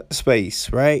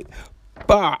 Right?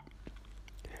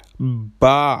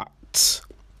 But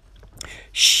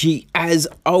she, as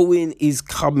Owen is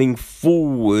coming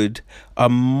forward,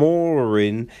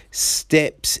 Amorim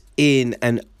steps in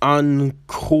and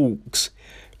uncorks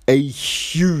a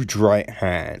huge right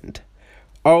hand.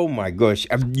 Oh my gosh.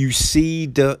 And you see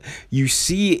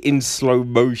it in slow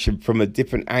motion from a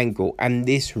different angle, and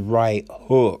this right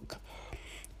hook,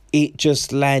 it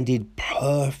just landed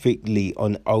perfectly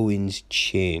on Owen's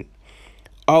chin.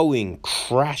 Owen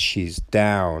crashes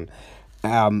down.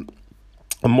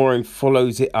 Amorim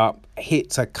follows it up,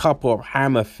 hits a couple of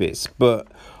hammer fists, but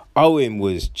Owen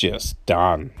was just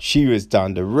done. She was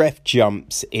done. The ref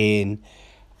jumps in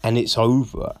and it's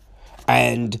over.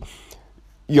 And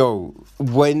yo,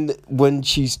 when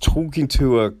she's talking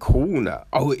to her corner,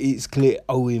 it's clear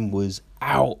Owen was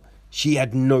out. She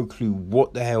had no clue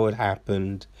what the hell had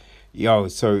happened. Yo,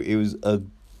 so it was a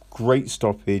great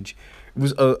stoppage. It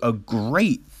was a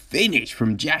great finish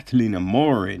from Jacqueline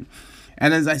Amorim.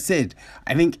 And as I said,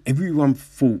 I think everyone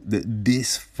thought that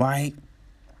this fight,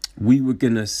 we were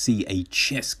going to see a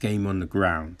chess game on the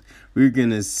ground. We were going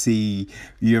to see,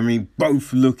 you know what I mean,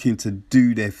 both looking to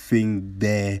do their thing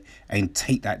there and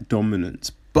take that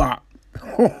dominance. But,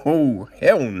 oh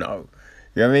hell no.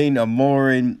 You know what I mean?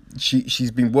 Amorim,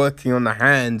 she's been working on the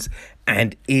hands,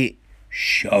 and it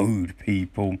showed,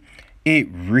 people. It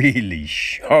really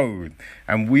showed.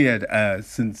 And we had a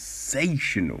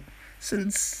sensational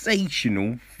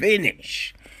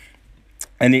finish.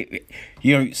 And it,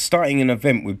 you know, starting an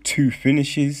event with two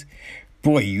finishes,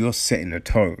 boy, you're setting the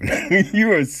tone.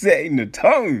 You are setting the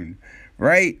tone,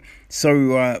 right?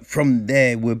 So from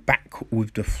there, we're back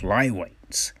with the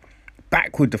flyweights.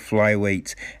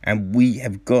 And we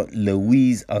have got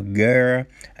Luis Aguirre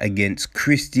against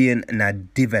Christian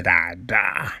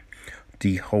Natividad,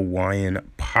 the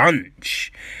Hawaiian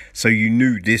Punch. So you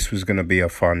knew this was going to be a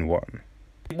fun one.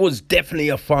 It was definitely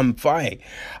a fun fight.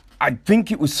 I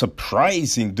think it was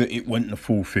surprising that it went the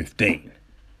full 15,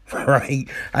 right?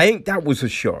 I think that was a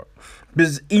shock.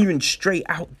 Because even straight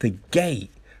out the gate,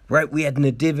 right, we had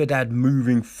Natividad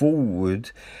moving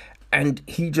forward, and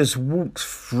he just walks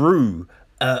through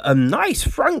a nice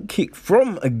front kick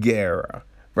from Aguirre,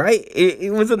 right?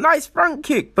 It was a nice front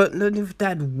kick, but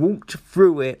Natividad walked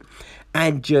through it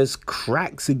and just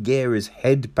cracks Aguirre's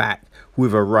head back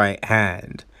with a right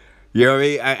hand. You know what I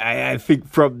mean? I think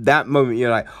from that moment,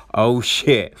 you're like, oh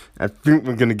shit, I think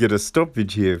we're going to get a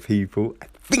stoppage here, people. I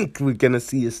think we're going to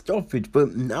see a stoppage,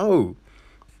 but no,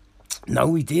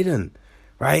 we didn't,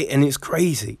 right? And it's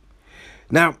crazy.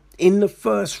 Now, in the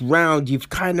first round, you've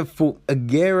kind of thought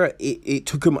Aguirre, it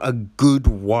took him a good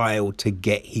while to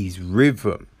get his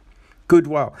rhythm. Good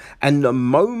while. And the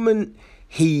moment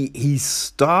he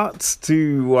starts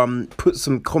to put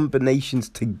some combinations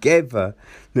together,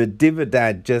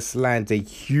 Natividad just lands a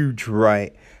huge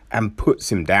right and puts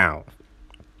him down.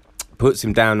 puts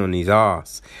him down on his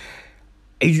ass.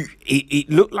 It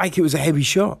looked like it was a heavy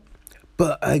shot,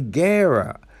 but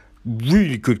Aguilera,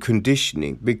 really good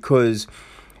conditioning, because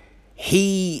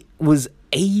he was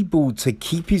able to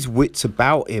keep his wits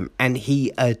about him, and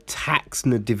he attacks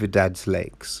Natividad's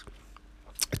legs.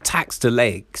 Attacks the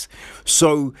legs.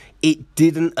 So it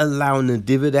didn't allow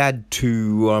Natividad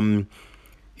to,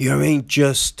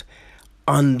 just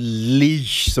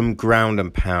unleash some ground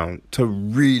and pound to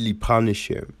really punish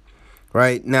him.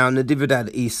 Right? Now,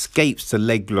 Natividad escapes the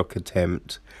leg lock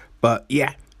attempt, but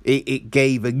yeah, it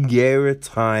gave Aguilera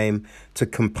time to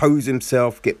compose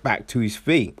himself, get back to his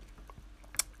feet.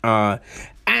 And,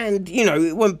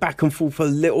 it went back and forth a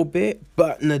little bit,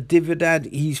 but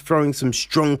Natividad, he's throwing some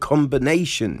strong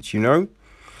combinations,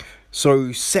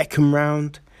 So, second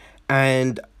round,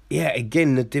 and yeah,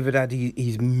 again, Natividad,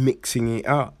 he's mixing it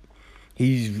up.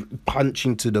 He's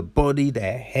punching to the body,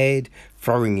 their head,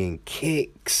 throwing in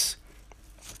kicks.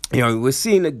 We're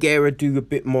seeing Aguilera do a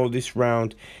bit more this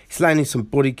round. He's landing some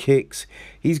body kicks.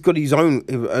 He's got his own,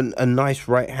 a nice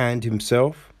right hand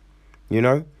himself,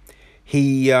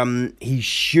 He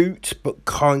shoots but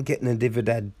can't get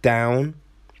Natividad down,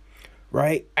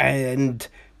 right? And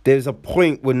there's a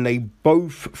point when they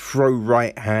both throw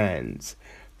right hands,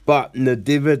 but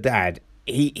Natividad,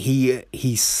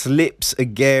 he slips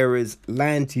Aguilera's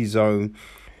lanty zone,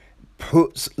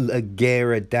 puts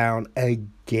Aguilera down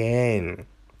again.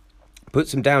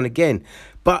 Puts him down again.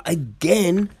 But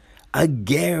again,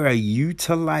 Aguilera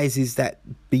utilizes that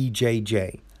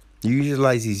BJJ.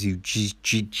 Utilizes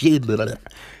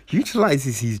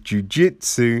his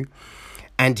jiu-jitsu,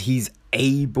 and he's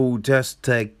able just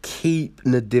to keep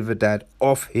Natividad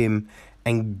off him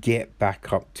and get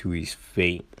back up to his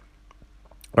feet.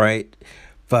 Right?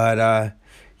 But,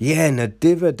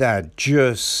 Natividad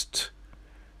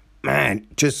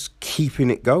just keeping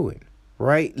it going.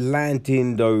 Right?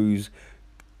 Landing those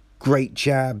great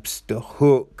jabs, the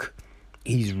hook.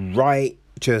 He's right,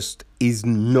 just is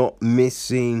not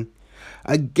missing.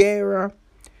 Aguilera,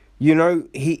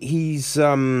 he's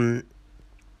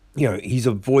he's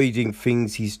avoiding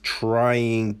things, he's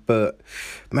trying, but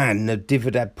man,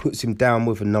 Natividad puts him down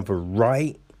with another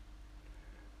right,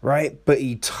 but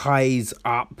he ties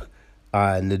up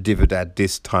Natividad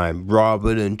this time,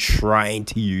 rather than trying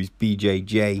to use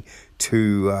BJJ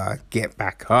to get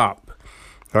back up.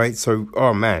 Right, so,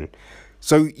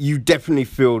 so you definitely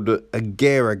feel that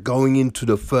Aguilera going into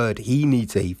the third, he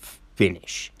needs a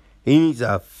finish. He needs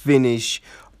a finish,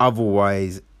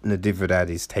 otherwise Natividad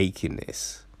is taking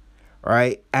this.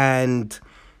 Right, and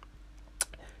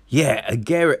yeah,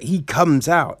 Aguilera, he comes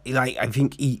out. I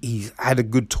think he's had a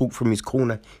good talk from his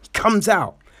corner. He comes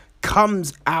out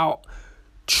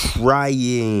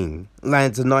trying,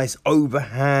 lands a nice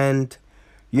overhand,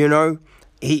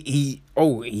 He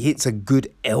hits a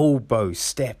good elbow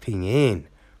stepping in,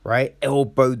 right?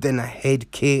 Elbow, then a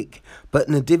head kick. But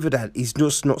Natividad is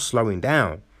just not slowing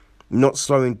down.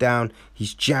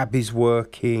 His jab is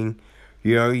working.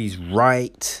 He's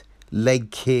right,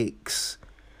 leg kicks.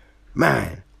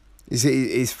 Man,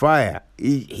 it's fire.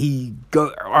 He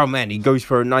goes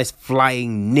for a nice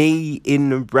flying knee in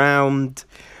the round.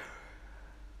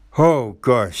 Oh,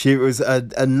 gosh, it was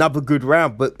another good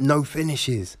round, but no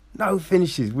finishes. No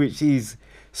finishes, which is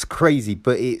crazy,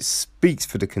 but it speaks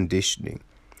for the conditioning.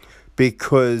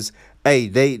 Because,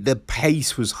 the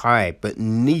pace was high, but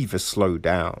neither slowed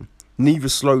down.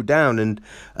 And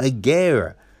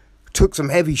Aguilera took some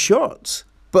heavy shots,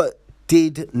 but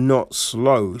did not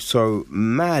slow. So,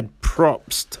 mad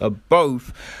props to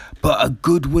both, but a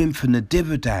good win for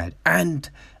Natividad. And,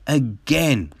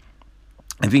 again,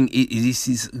 I think this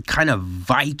is kind of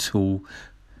vital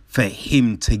for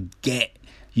him to get,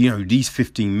 these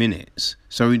 15 minutes.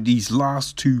 So in these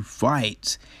last two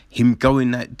fights, him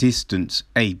going that distance,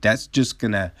 that's just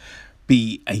going to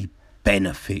be a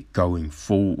benefit going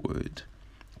forward.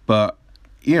 But,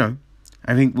 I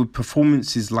think with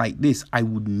performances like this, I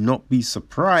would not be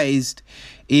surprised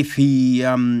if he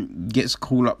gets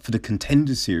called up for the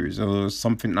Contender Series or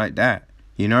something like that.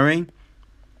 You know what I mean?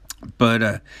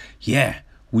 But,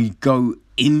 we go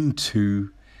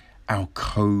into our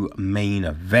co-main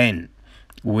event,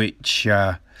 which,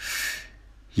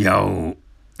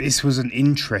 this was an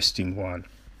interesting one.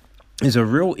 It's a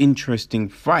real interesting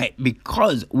fight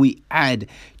because we had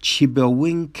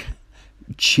Chibwemkim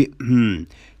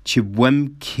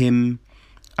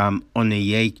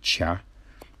Onyecha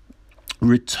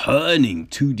returning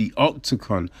to the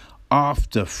octagon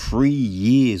after 3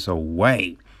 years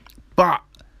away, but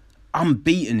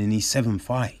unbeaten in his 7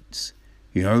 fights,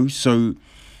 so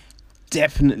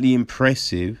definitely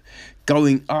impressive.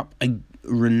 Going up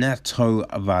Renato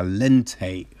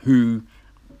Valente, who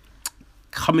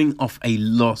coming off a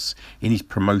loss in his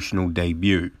promotional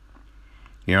debut.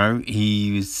 You know,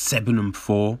 he was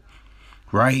 7-4,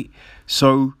 right?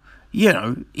 So, you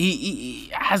know,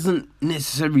 he hasn't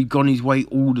necessarily gone his way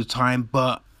all the time,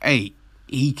 but hey,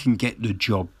 he can get the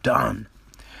job done.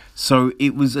 So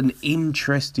it was an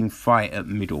interesting fight at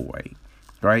middleweight,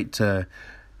 right? To,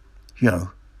 you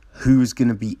know, who's going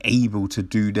to be able to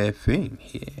do their thing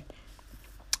here.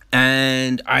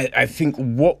 And I think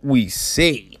what we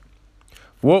see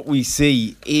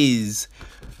is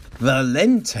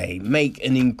Valente make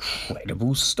an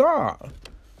incredible start,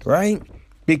 right?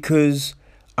 Because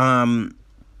Onyewechi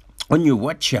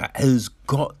has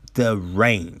got the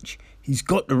range. He's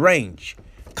got the range.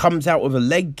 Comes out with a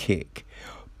leg kick.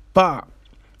 But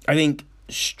I think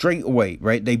straight away,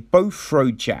 right, they both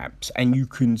throw jabs, and you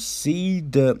can see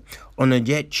that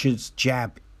Onyewechi's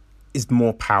jab is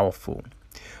more powerful.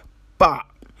 But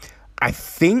I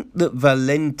think that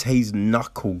Valente's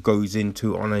knuckle goes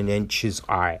into Onyewechi's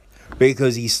eye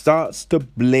because he starts to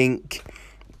blink,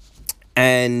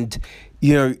 and,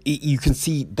 you know, you can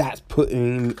see that's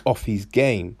putting him off his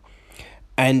game.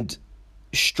 And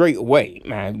straight away,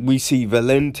 man, we see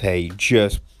Valente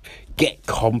just get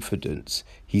confidence.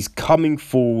 He's coming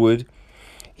forward.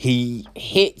 He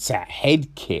hits a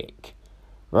head kick,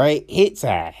 right?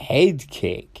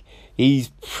 He's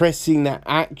pressing that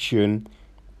action,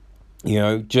 you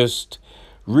know, just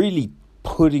really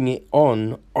putting it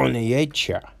on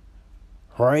Onyewechi,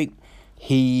 right?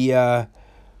 He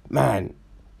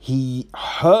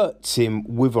hurts him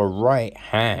with a right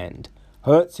hand.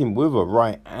 Which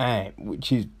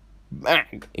is, man,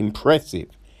 impressive.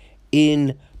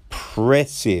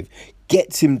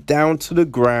 Gets him down to the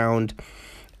ground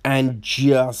and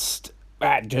just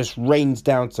rains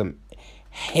down some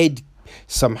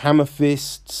hammer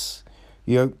fists,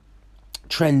 you know,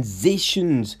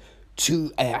 transitions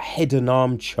to a head and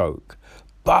arm choke.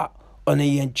 But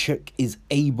Onyewechi is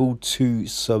able to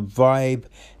survive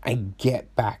and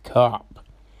get back up.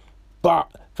 But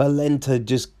Valente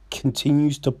just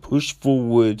continues to push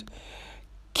forward,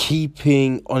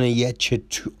 keeping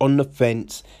Onyewechi on the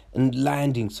fence and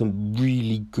landing some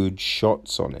really good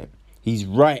shots on him. His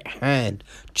right hand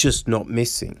just not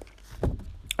missing.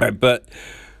 Right, but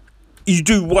you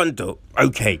do wonder,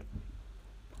 okay,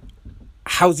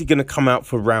 how's he going to come out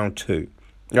for round 2?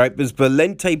 Right, because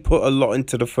Valente put a lot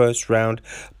into the first round,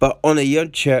 but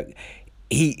Onyewechi,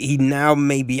 he now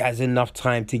maybe has enough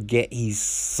time to get his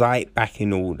sight back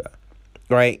in order.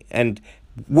 Right, and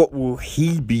what will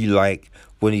he be like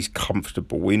when he's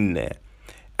comfortable in there?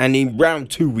 And in round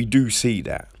 2, we do see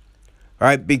that,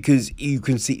 right? Because you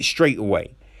can see straight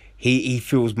away, he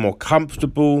feels more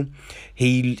comfortable.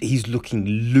 He's looking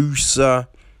looser,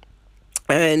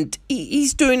 and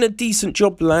he's doing a decent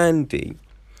job landing,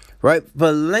 right?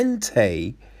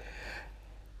 Valente,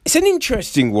 it's an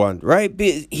interesting one, right?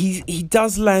 But he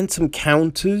does land some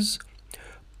counters,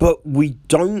 but we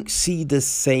don't see the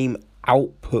same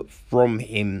output from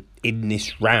him in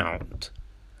this round.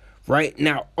 Right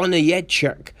now,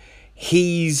 Onyewechi,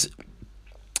 he's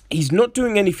not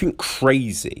doing anything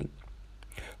crazy,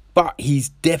 but he's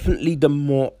definitely the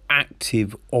more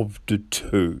active of the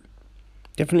two.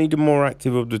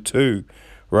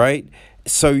 Right?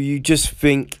 So you just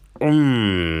think,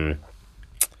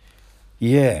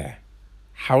 yeah,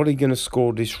 how are they going to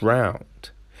score this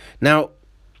round? Now,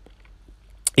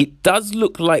 it does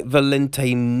look like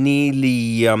Valente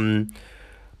nearly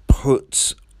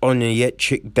puts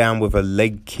Onyewechi down with a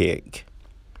leg kick.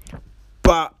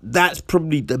 But that's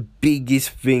probably the biggest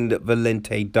thing that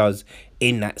Valente does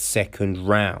in that second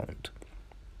round.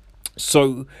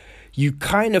 So you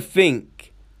kind of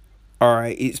think, all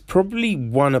right, it's probably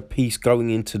one apiece going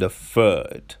into the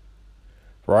third,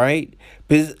 right?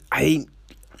 Because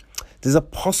there's a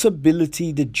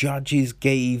possibility the judges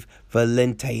gave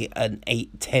Valente an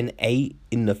 10-8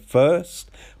 in the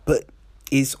first, but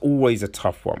it's always a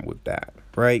tough one with that,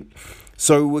 right?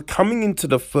 So we're coming into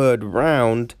the third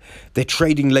round. They're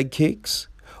trading leg kicks.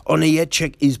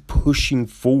 Onyewechi is pushing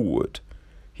forward,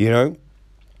 you know.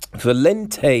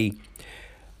 Valente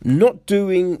not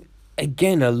doing,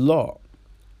 again, a lot,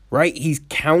 right? He's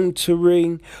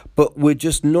countering, but we're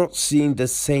just not seeing the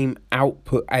same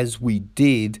output as we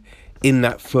did in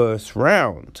that first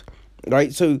round,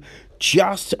 right? So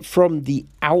just from the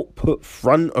output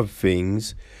front of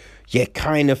things, you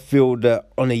kind of feel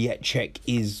that Onyewechi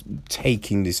is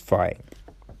taking this fight,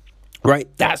 right?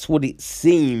 That's what it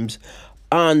seems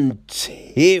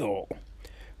until,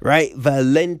 right,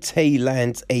 Valente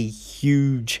lands a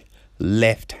huge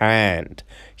left hand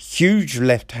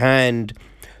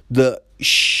that,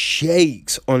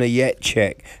 shakes on a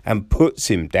Jędrzejczyk and puts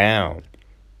him down.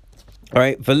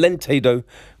 Right, Valente though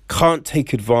can't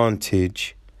take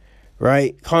advantage.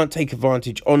 Right, can't take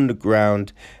advantage on the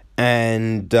ground,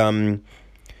 and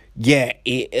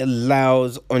it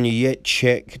allows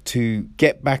Jędrzejczyk to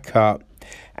get back up,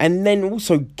 and then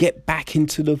also get back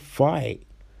into the fight.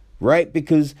 Right,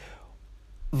 because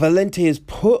Valente has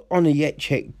put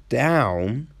Jędrzejczyk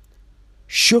down,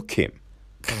 shook him,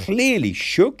 clearly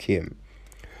shook him,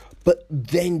 but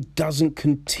then doesn't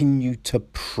continue to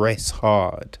press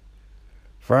hard.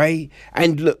 Right?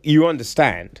 And look, you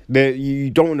understand that you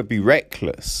don't want to be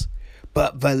reckless,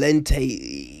 but Valente,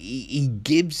 he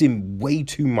gives him way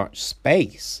too much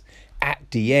space at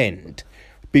the end,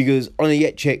 because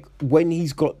Jędrzejczyk, when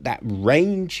he's got that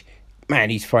range, man,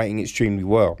 he's fighting extremely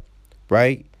well,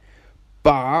 right?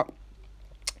 But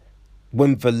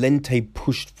when Valente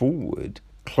pushed forward,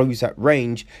 closed that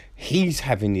range, he's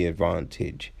having the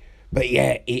advantage. But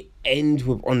yeah, it ends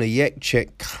with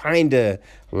Jędrzejczyk kind of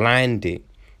landing.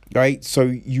 Right, so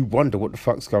you wonder what the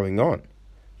fuck's going on.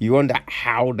 You wonder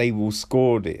how they will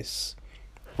score this,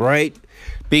 right?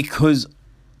 Because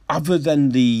other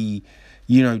than the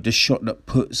shot that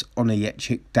puts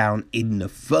Jędrzejczyk down in the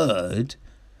third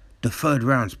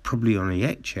round's probably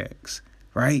Jędrzejczyk's,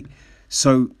 right?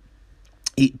 So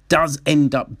it does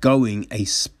end up going a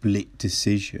split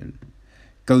decision.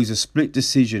 Goes a split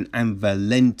decision, and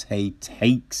Valente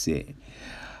takes it.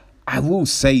 I will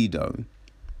say though,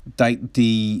 I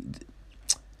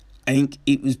think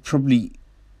it was probably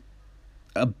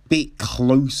a bit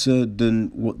closer than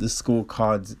what the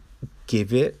scorecards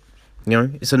give it.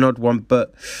 It's an odd one,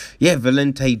 but yeah,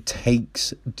 Valente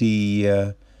takes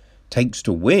the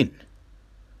win,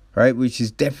 right? Which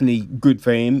is definitely good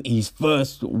for him. His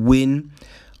first win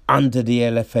under the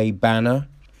LFA banner.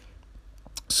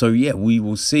 So yeah, we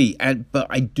will see. But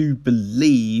I do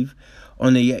believe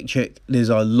Jędrzejczyk, there's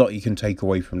a lot you can take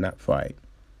away from that fight.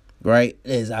 Right,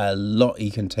 there's a lot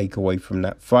he can take away from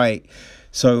that fight.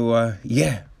 So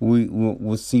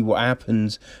we'll see what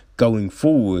happens going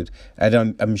forward,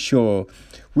 and I'm sure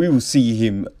we will see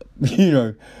him,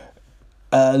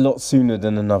 a lot sooner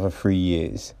than another 3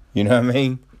 years. You know what I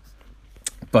mean?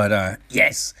 But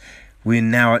yes, we're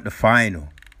now at the final.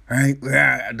 Right, we're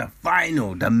at the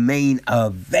final, the main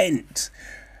event,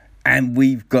 and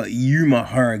we've got Yuma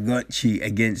Horiguchi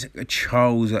against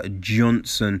Charles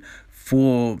Johnson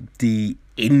for the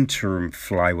interim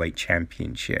flyweight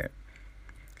championship.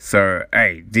 So,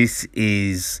 hey, this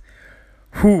is,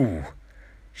 you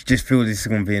just feel this is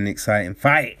going to be an exciting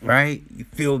fight, right? You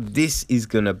feel this is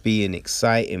going to be an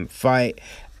exciting fight.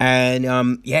 And,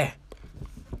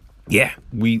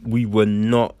 we were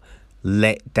not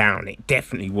let down. It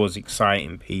definitely was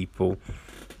exciting, people.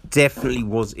 Definitely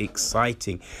was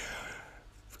exciting.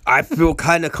 I feel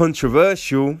kind of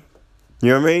controversial. You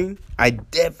know what I mean? I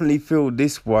definitely feel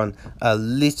this one a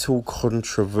little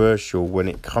controversial when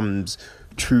it comes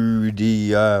to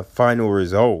the final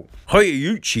result.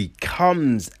 Horiguchi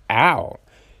comes out.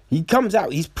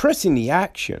 He's pressing the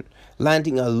action,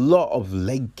 landing a lot of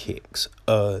leg kicks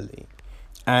early.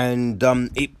 And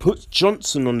it puts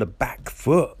Johnson on the back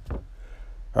foot.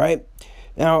 Right?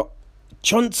 Now,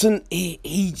 Johnson,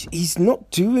 he's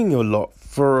not doing a lot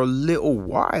for a little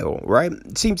while, right?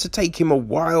 It seems to take him a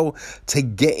while to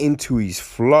get into his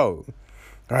flow,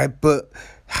 right? But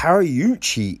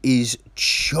Horiguchi is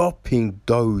chopping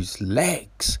those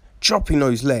legs.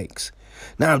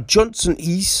 Now, Johnson,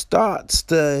 he starts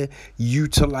to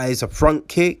utilize a front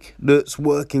kick that's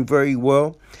working very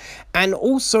well, and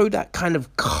also that kind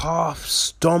of calf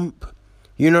stomp.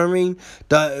 You know what I mean?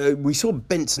 We saw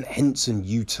Benson Henson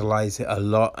utilize it a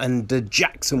lot, and the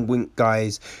Jackson Wink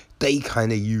guys, they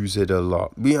kind of use it a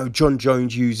lot. John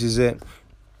Jones uses it,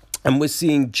 and we're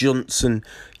seeing Johnson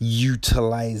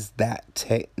utilize that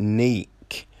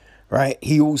technique, right?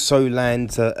 He also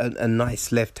lands a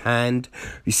nice left hand.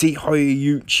 You see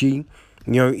Horiguchi,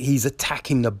 he's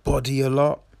attacking the body a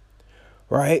lot,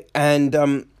 right? And,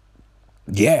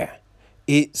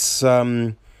 it's,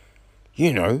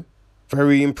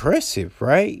 very impressive,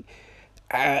 right?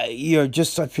 I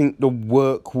think the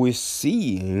work we're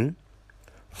seeing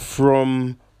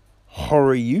from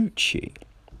Horiguchi.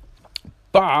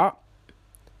 But,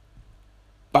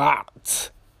 I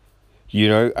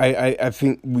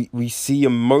think we see a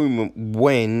moment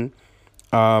when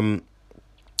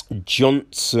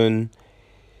Johnson,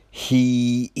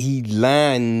 he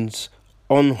lands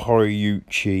on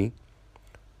Horiguchi,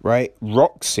 right?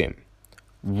 Rocks him,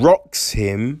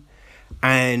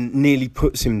 and nearly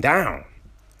puts him down,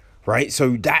 right?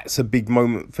 So that's a big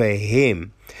moment for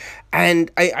him. And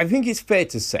I think it's fair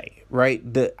to say, right,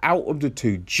 that out of the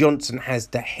two, Johnson has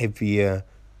the heavier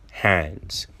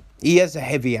hands. He has the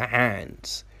heavier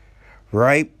hands,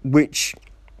 right? Which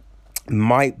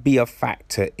might be a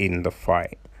factor in the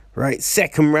fight, right?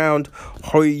 Second round,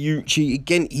 Horiguchi,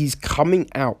 again, he's coming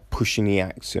out pushing the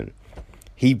action.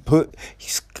 He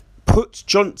puts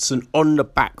Johnson on the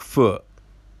back foot,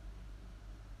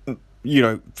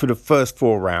 for the first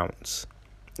 4 rounds,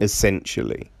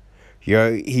 essentially.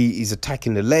 He's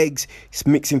attacking the legs, he's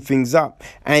mixing things up,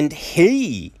 and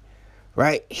he,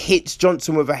 right, hits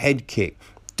Johnson with a head kick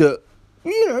that,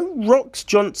 rocks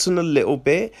Johnson a little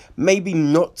bit, maybe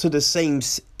not to the same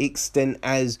extent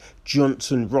as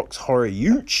Johnson rocks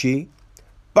Horiguchi,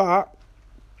 but,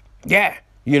 yeah,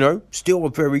 still a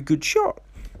very good shot,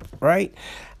 right?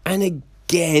 And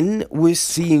again, we're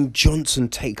seeing Johnson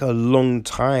take a long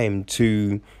time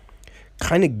to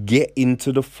kind of get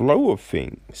into the flow of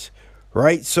things,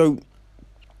 right? So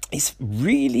it's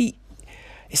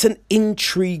an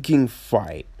intriguing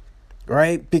fight,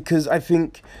 right? Because I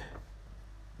think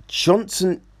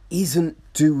Johnson isn't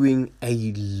doing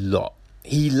a lot.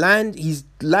 He's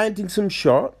landing some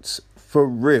shots for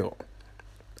real,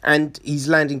 and he's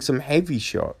landing some heavy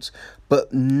shots,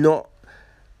 but not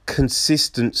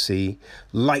consistency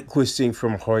like we're seeing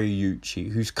from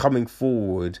Horiguchi, who's coming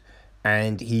forward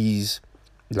and he's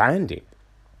landing.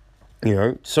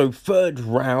 So third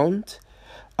round,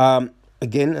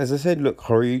 again, as I said, look,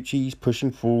 Horiguchi's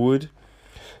pushing forward.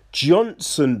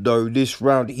 Johnson, though, this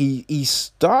round, he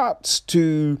starts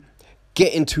to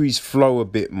get into his flow a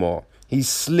bit more. He's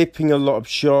slipping a lot of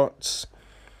shots.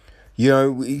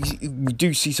 We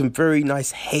do see some very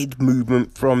nice head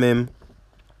movement from him,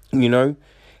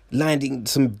 landing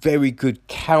some very good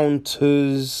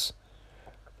counters,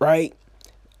 right?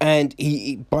 And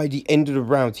he by the end of the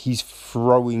round, he's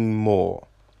throwing more.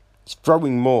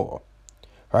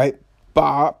 Right?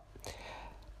 But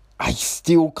I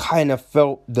still kind of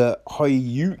felt that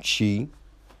Horiguchi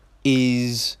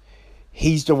he's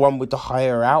the one with the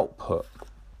higher output.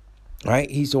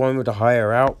 Right? He's the one with the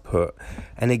higher output.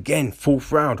 And again,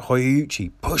 4th round,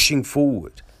 Horiguchi pushing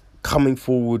forward, coming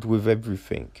forward with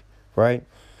everything. Right?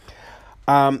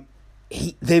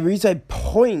 There is a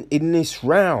point in this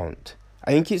round,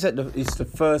 I think it's the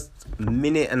first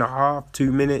minute and a half,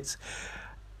 2 minutes,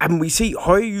 and we see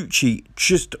Horiguchi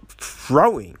just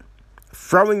throwing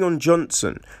on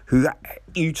Johnson, who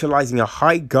utilizing a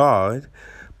high guard,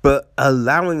 but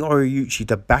allowing Horiguchi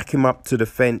to back him up to the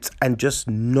fence and just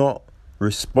not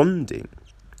responding,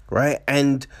 right?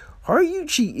 And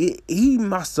Horiguchi, he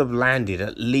must have landed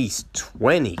at least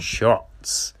 20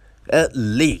 shots, at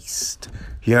least,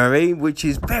 you know what I mean? Which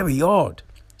is very odd.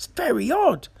 It's very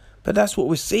odd. But that's what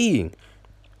we're seeing,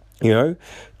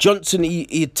 Johnson,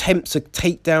 he attempts a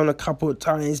takedown a couple of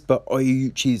times, but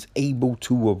Horiguchi is able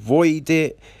to avoid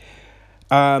it.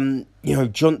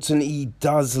 Johnson, he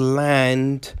does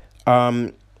land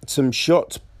some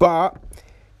shots, but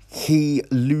he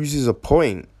loses a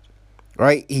point,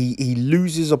 right? He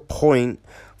loses a point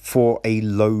for a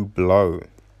low blow.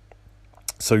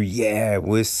 So, yeah,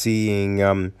 we're seeing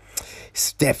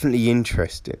it's definitely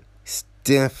interesting.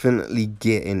 Definitely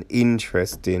getting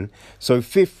interesting. So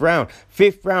 5th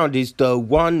round is the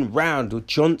one round of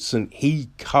Johnson, he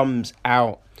comes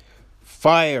out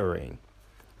firing,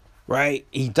 right?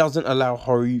 He doesn't allow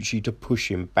Horiguchi to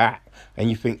push him back, and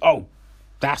you think, oh,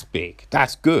 that's big,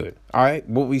 that's good, all right,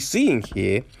 what we're seeing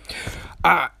here,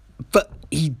 but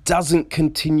he doesn't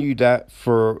continue that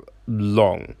for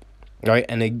long, right?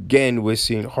 And again, we're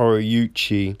seeing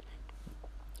Horiguchi,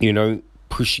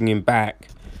 pushing him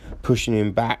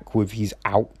back with his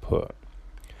output.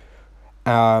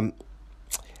 And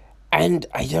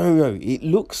I don't know, it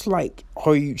looks like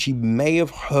Horiguchi may have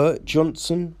hurt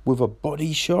Johnson with a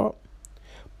body shot,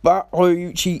 but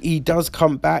Horiguchi, he does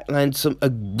come back, lands a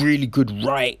really good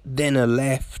right, then a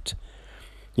left,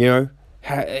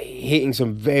 hitting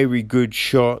some very good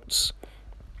shots.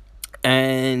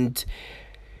 And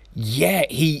yeah,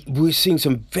 we're seeing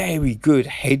some very good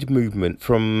head movement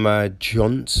from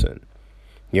Johnson.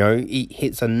 He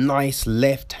hits a nice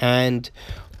left hand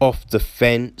off the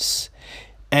fence.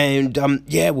 And,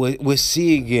 we're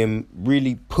seeing him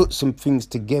really put some things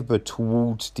together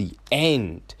towards the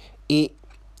end. It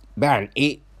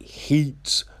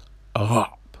heats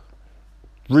up.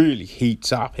 Really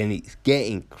heats up, and it's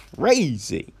getting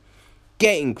crazy.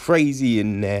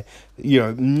 In there.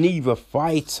 Neither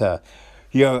fighter,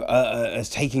 is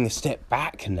taking a step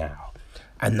back now.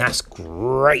 And that's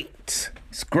great.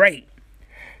 It's great.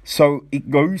 So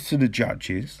it goes to the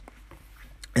judges,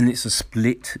 and it's a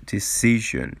split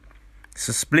decision. It's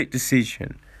a split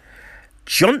decision.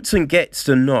 Johnson gets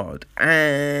the nod,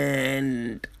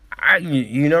 and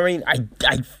you know what I mean?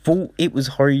 I thought it was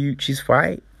Horiguchi's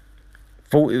fight.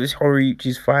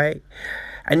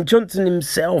 And Johnson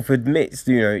himself admits,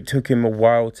 it took him a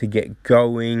while to get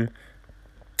going.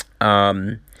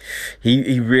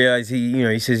 He realized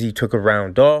he says he took a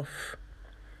round off.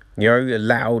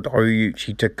 Allowed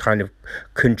Horiguchi to kind of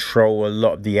control a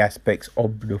lot of the aspects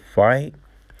of the fight.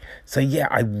 So yeah,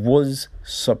 I was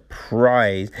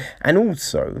surprised, and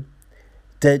also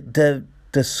the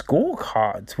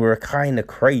scorecards were kind of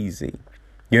crazy.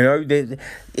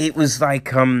 It was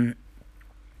like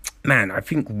man, I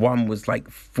think one was like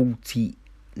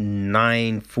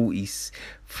 49, 40,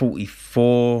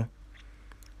 44,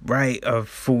 right?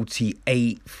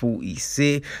 48,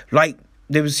 46. Like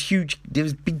there was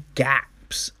big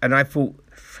gaps, and I thought,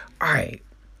 all right.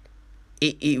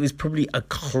 It was probably a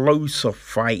closer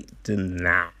fight than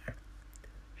that.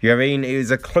 You know what I mean? It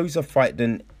was a closer fight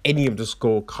than any of the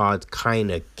scorecards kind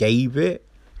of gave it.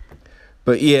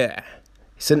 But yeah,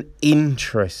 it's an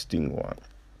interesting one.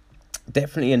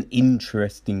 Definitely an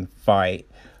interesting fight.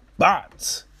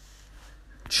 But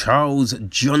Charles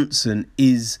Johnson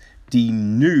is the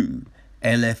new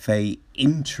LFA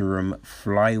interim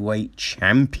flyweight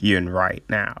champion right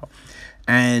now.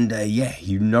 And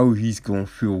he's going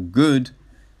to feel good.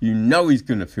 He's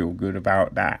going to feel good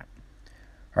about that.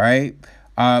 Right?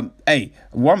 Hey,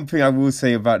 one thing I will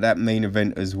say about that main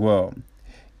event as well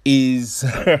is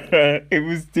it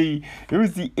was the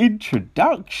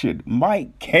introduction.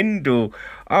 Mike Kendall.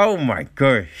 Oh my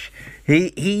gosh.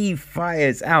 He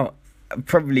fires out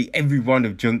probably every one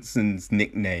of Johnson's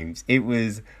nicknames. It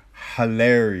was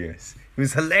hilarious. It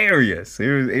was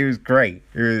great.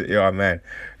 It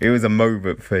was a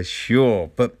moment for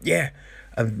sure. But yeah,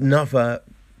 another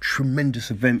tremendous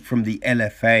event from the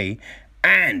LFA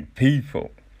and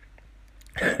people.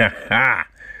 You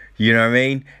know what I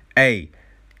mean? Hey,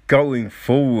 going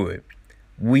forward,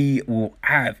 we will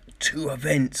have 2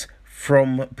 events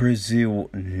from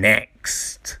Brazil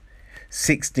next.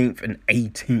 16th and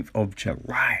 18th of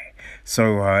July.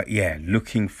 So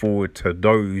looking forward to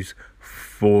those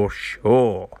for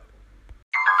sure.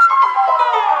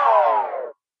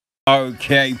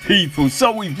 Okay, people,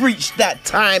 so we've reached that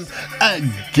time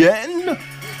again.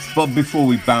 But before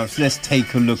we bounce, let's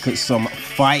take a look at some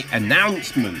fight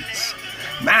announcements.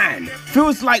 Man,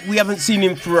 feels like we haven't seen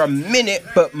him for a minute,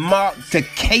 but Mark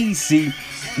DeCasey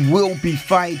will be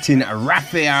fighting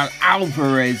Rafael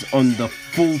Alvarez on the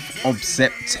 4th of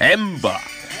September.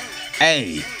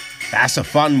 Hey, that's a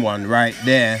fun one right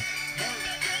there.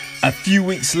 A few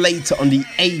weeks later, on the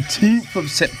 18th of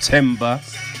September,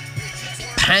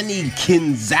 Pani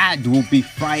Kinzad will be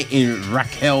fighting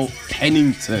Raquel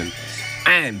Pennington.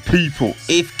 And people,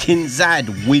 if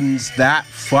Kinzad wins that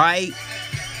fight,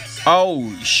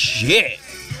 oh shit,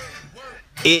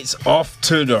 it's off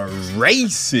to the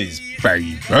races,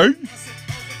 baby.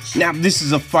 Now, this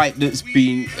is a fight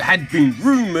had been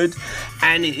rumoured,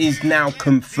 and it is now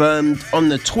confirmed. On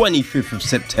the 25th of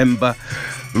September,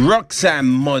 Roxanne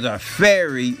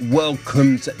Modafferi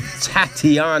welcomes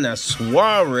Tatiana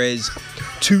Suarez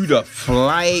to the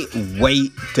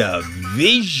flyweight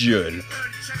division.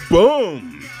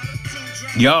 Boom!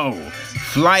 Yo,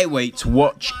 flyweights,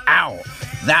 watch out.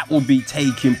 That will be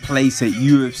taking place at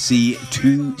UFC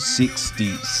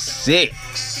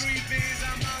 266.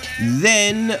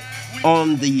 Then,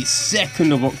 on the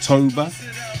 2nd of October,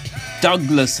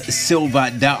 Douglas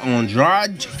Silva da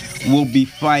Andrade will be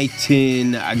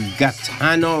fighting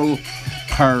Gaetano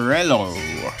Parello.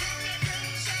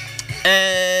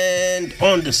 And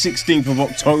on the 16th of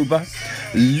October,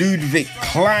 Ludwig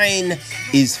Klein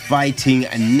is fighting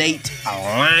Nate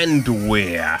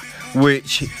Landwehr,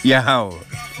 which,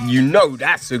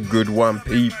 that's a good one,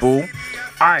 people.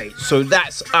 Alright, so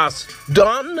that's us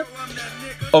done.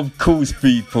 Of course,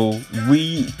 people,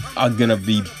 we are gonna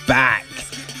be back,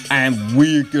 and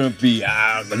we're gonna be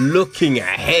looking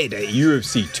ahead at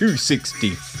UFC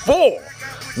 264.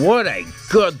 What a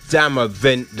goddamn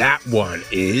event that one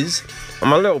is.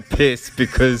 I'm a little pissed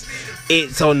because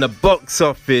it's on the box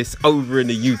office over in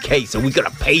the UK, so we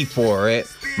gotta pay for it,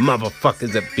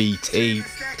 motherfuckers at BT.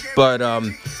 But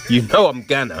I'm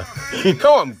gonna.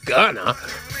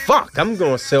 Fuck, I'm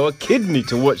gonna sell a kidney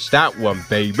to watch that one,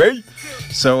 baby.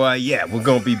 So we're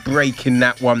gonna be breaking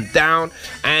that one down,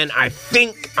 and I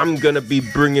think I'm gonna be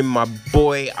bringing my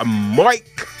boy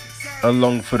Mike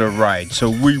along for the ride. So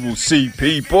we will see,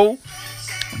 people.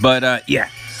 But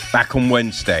back on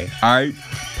Wednesday. Alright,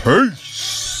 peace.